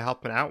be kind of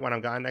helping out when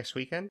I'm gone next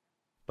weekend.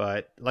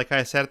 But like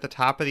I said at the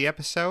top of the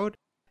episode,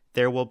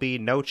 there will be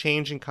no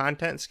change in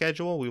content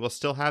schedule. We will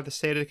still have the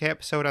State of Decay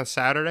episode on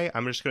Saturday.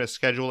 I'm just going to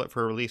schedule it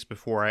for release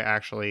before I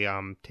actually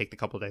take the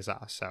couple of days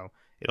off. So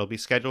it'll be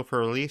scheduled for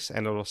release,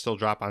 and it'll still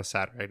drop on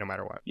Saturday no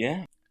matter what.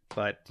 Yeah.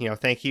 But,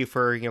 thank you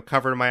for,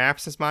 covering my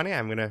absence, Monty.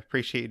 I'm going to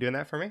appreciate you doing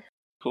that for me.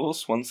 Of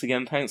course. Once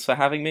again, thanks for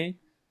having me.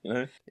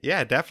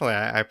 Yeah, definitely.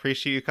 I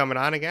appreciate you coming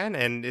on again,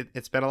 and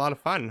it's been a lot of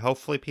fun.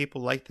 Hopefully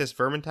people like this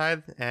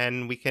Vermintide,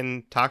 and we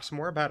can talk some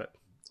more about it.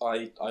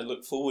 I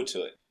look forward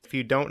to it. If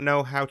you don't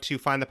know how to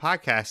find the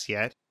podcast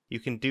yet, you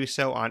can do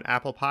so on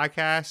Apple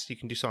Podcasts, you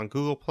can do so on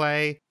Google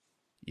Play,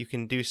 you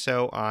can do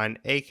so on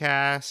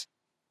Acast,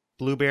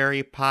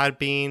 Blueberry,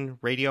 Podbean,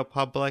 Radio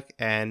Public,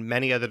 and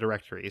many other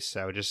directories.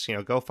 So just,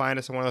 go find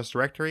us in one of those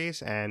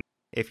directories, and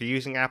if you're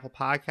using Apple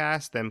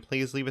Podcasts, then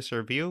please leave us a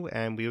review,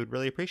 and we would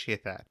really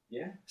appreciate that.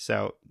 Yeah.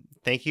 So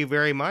thank you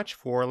very much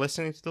for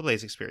listening to The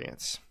Blaze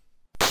Experience.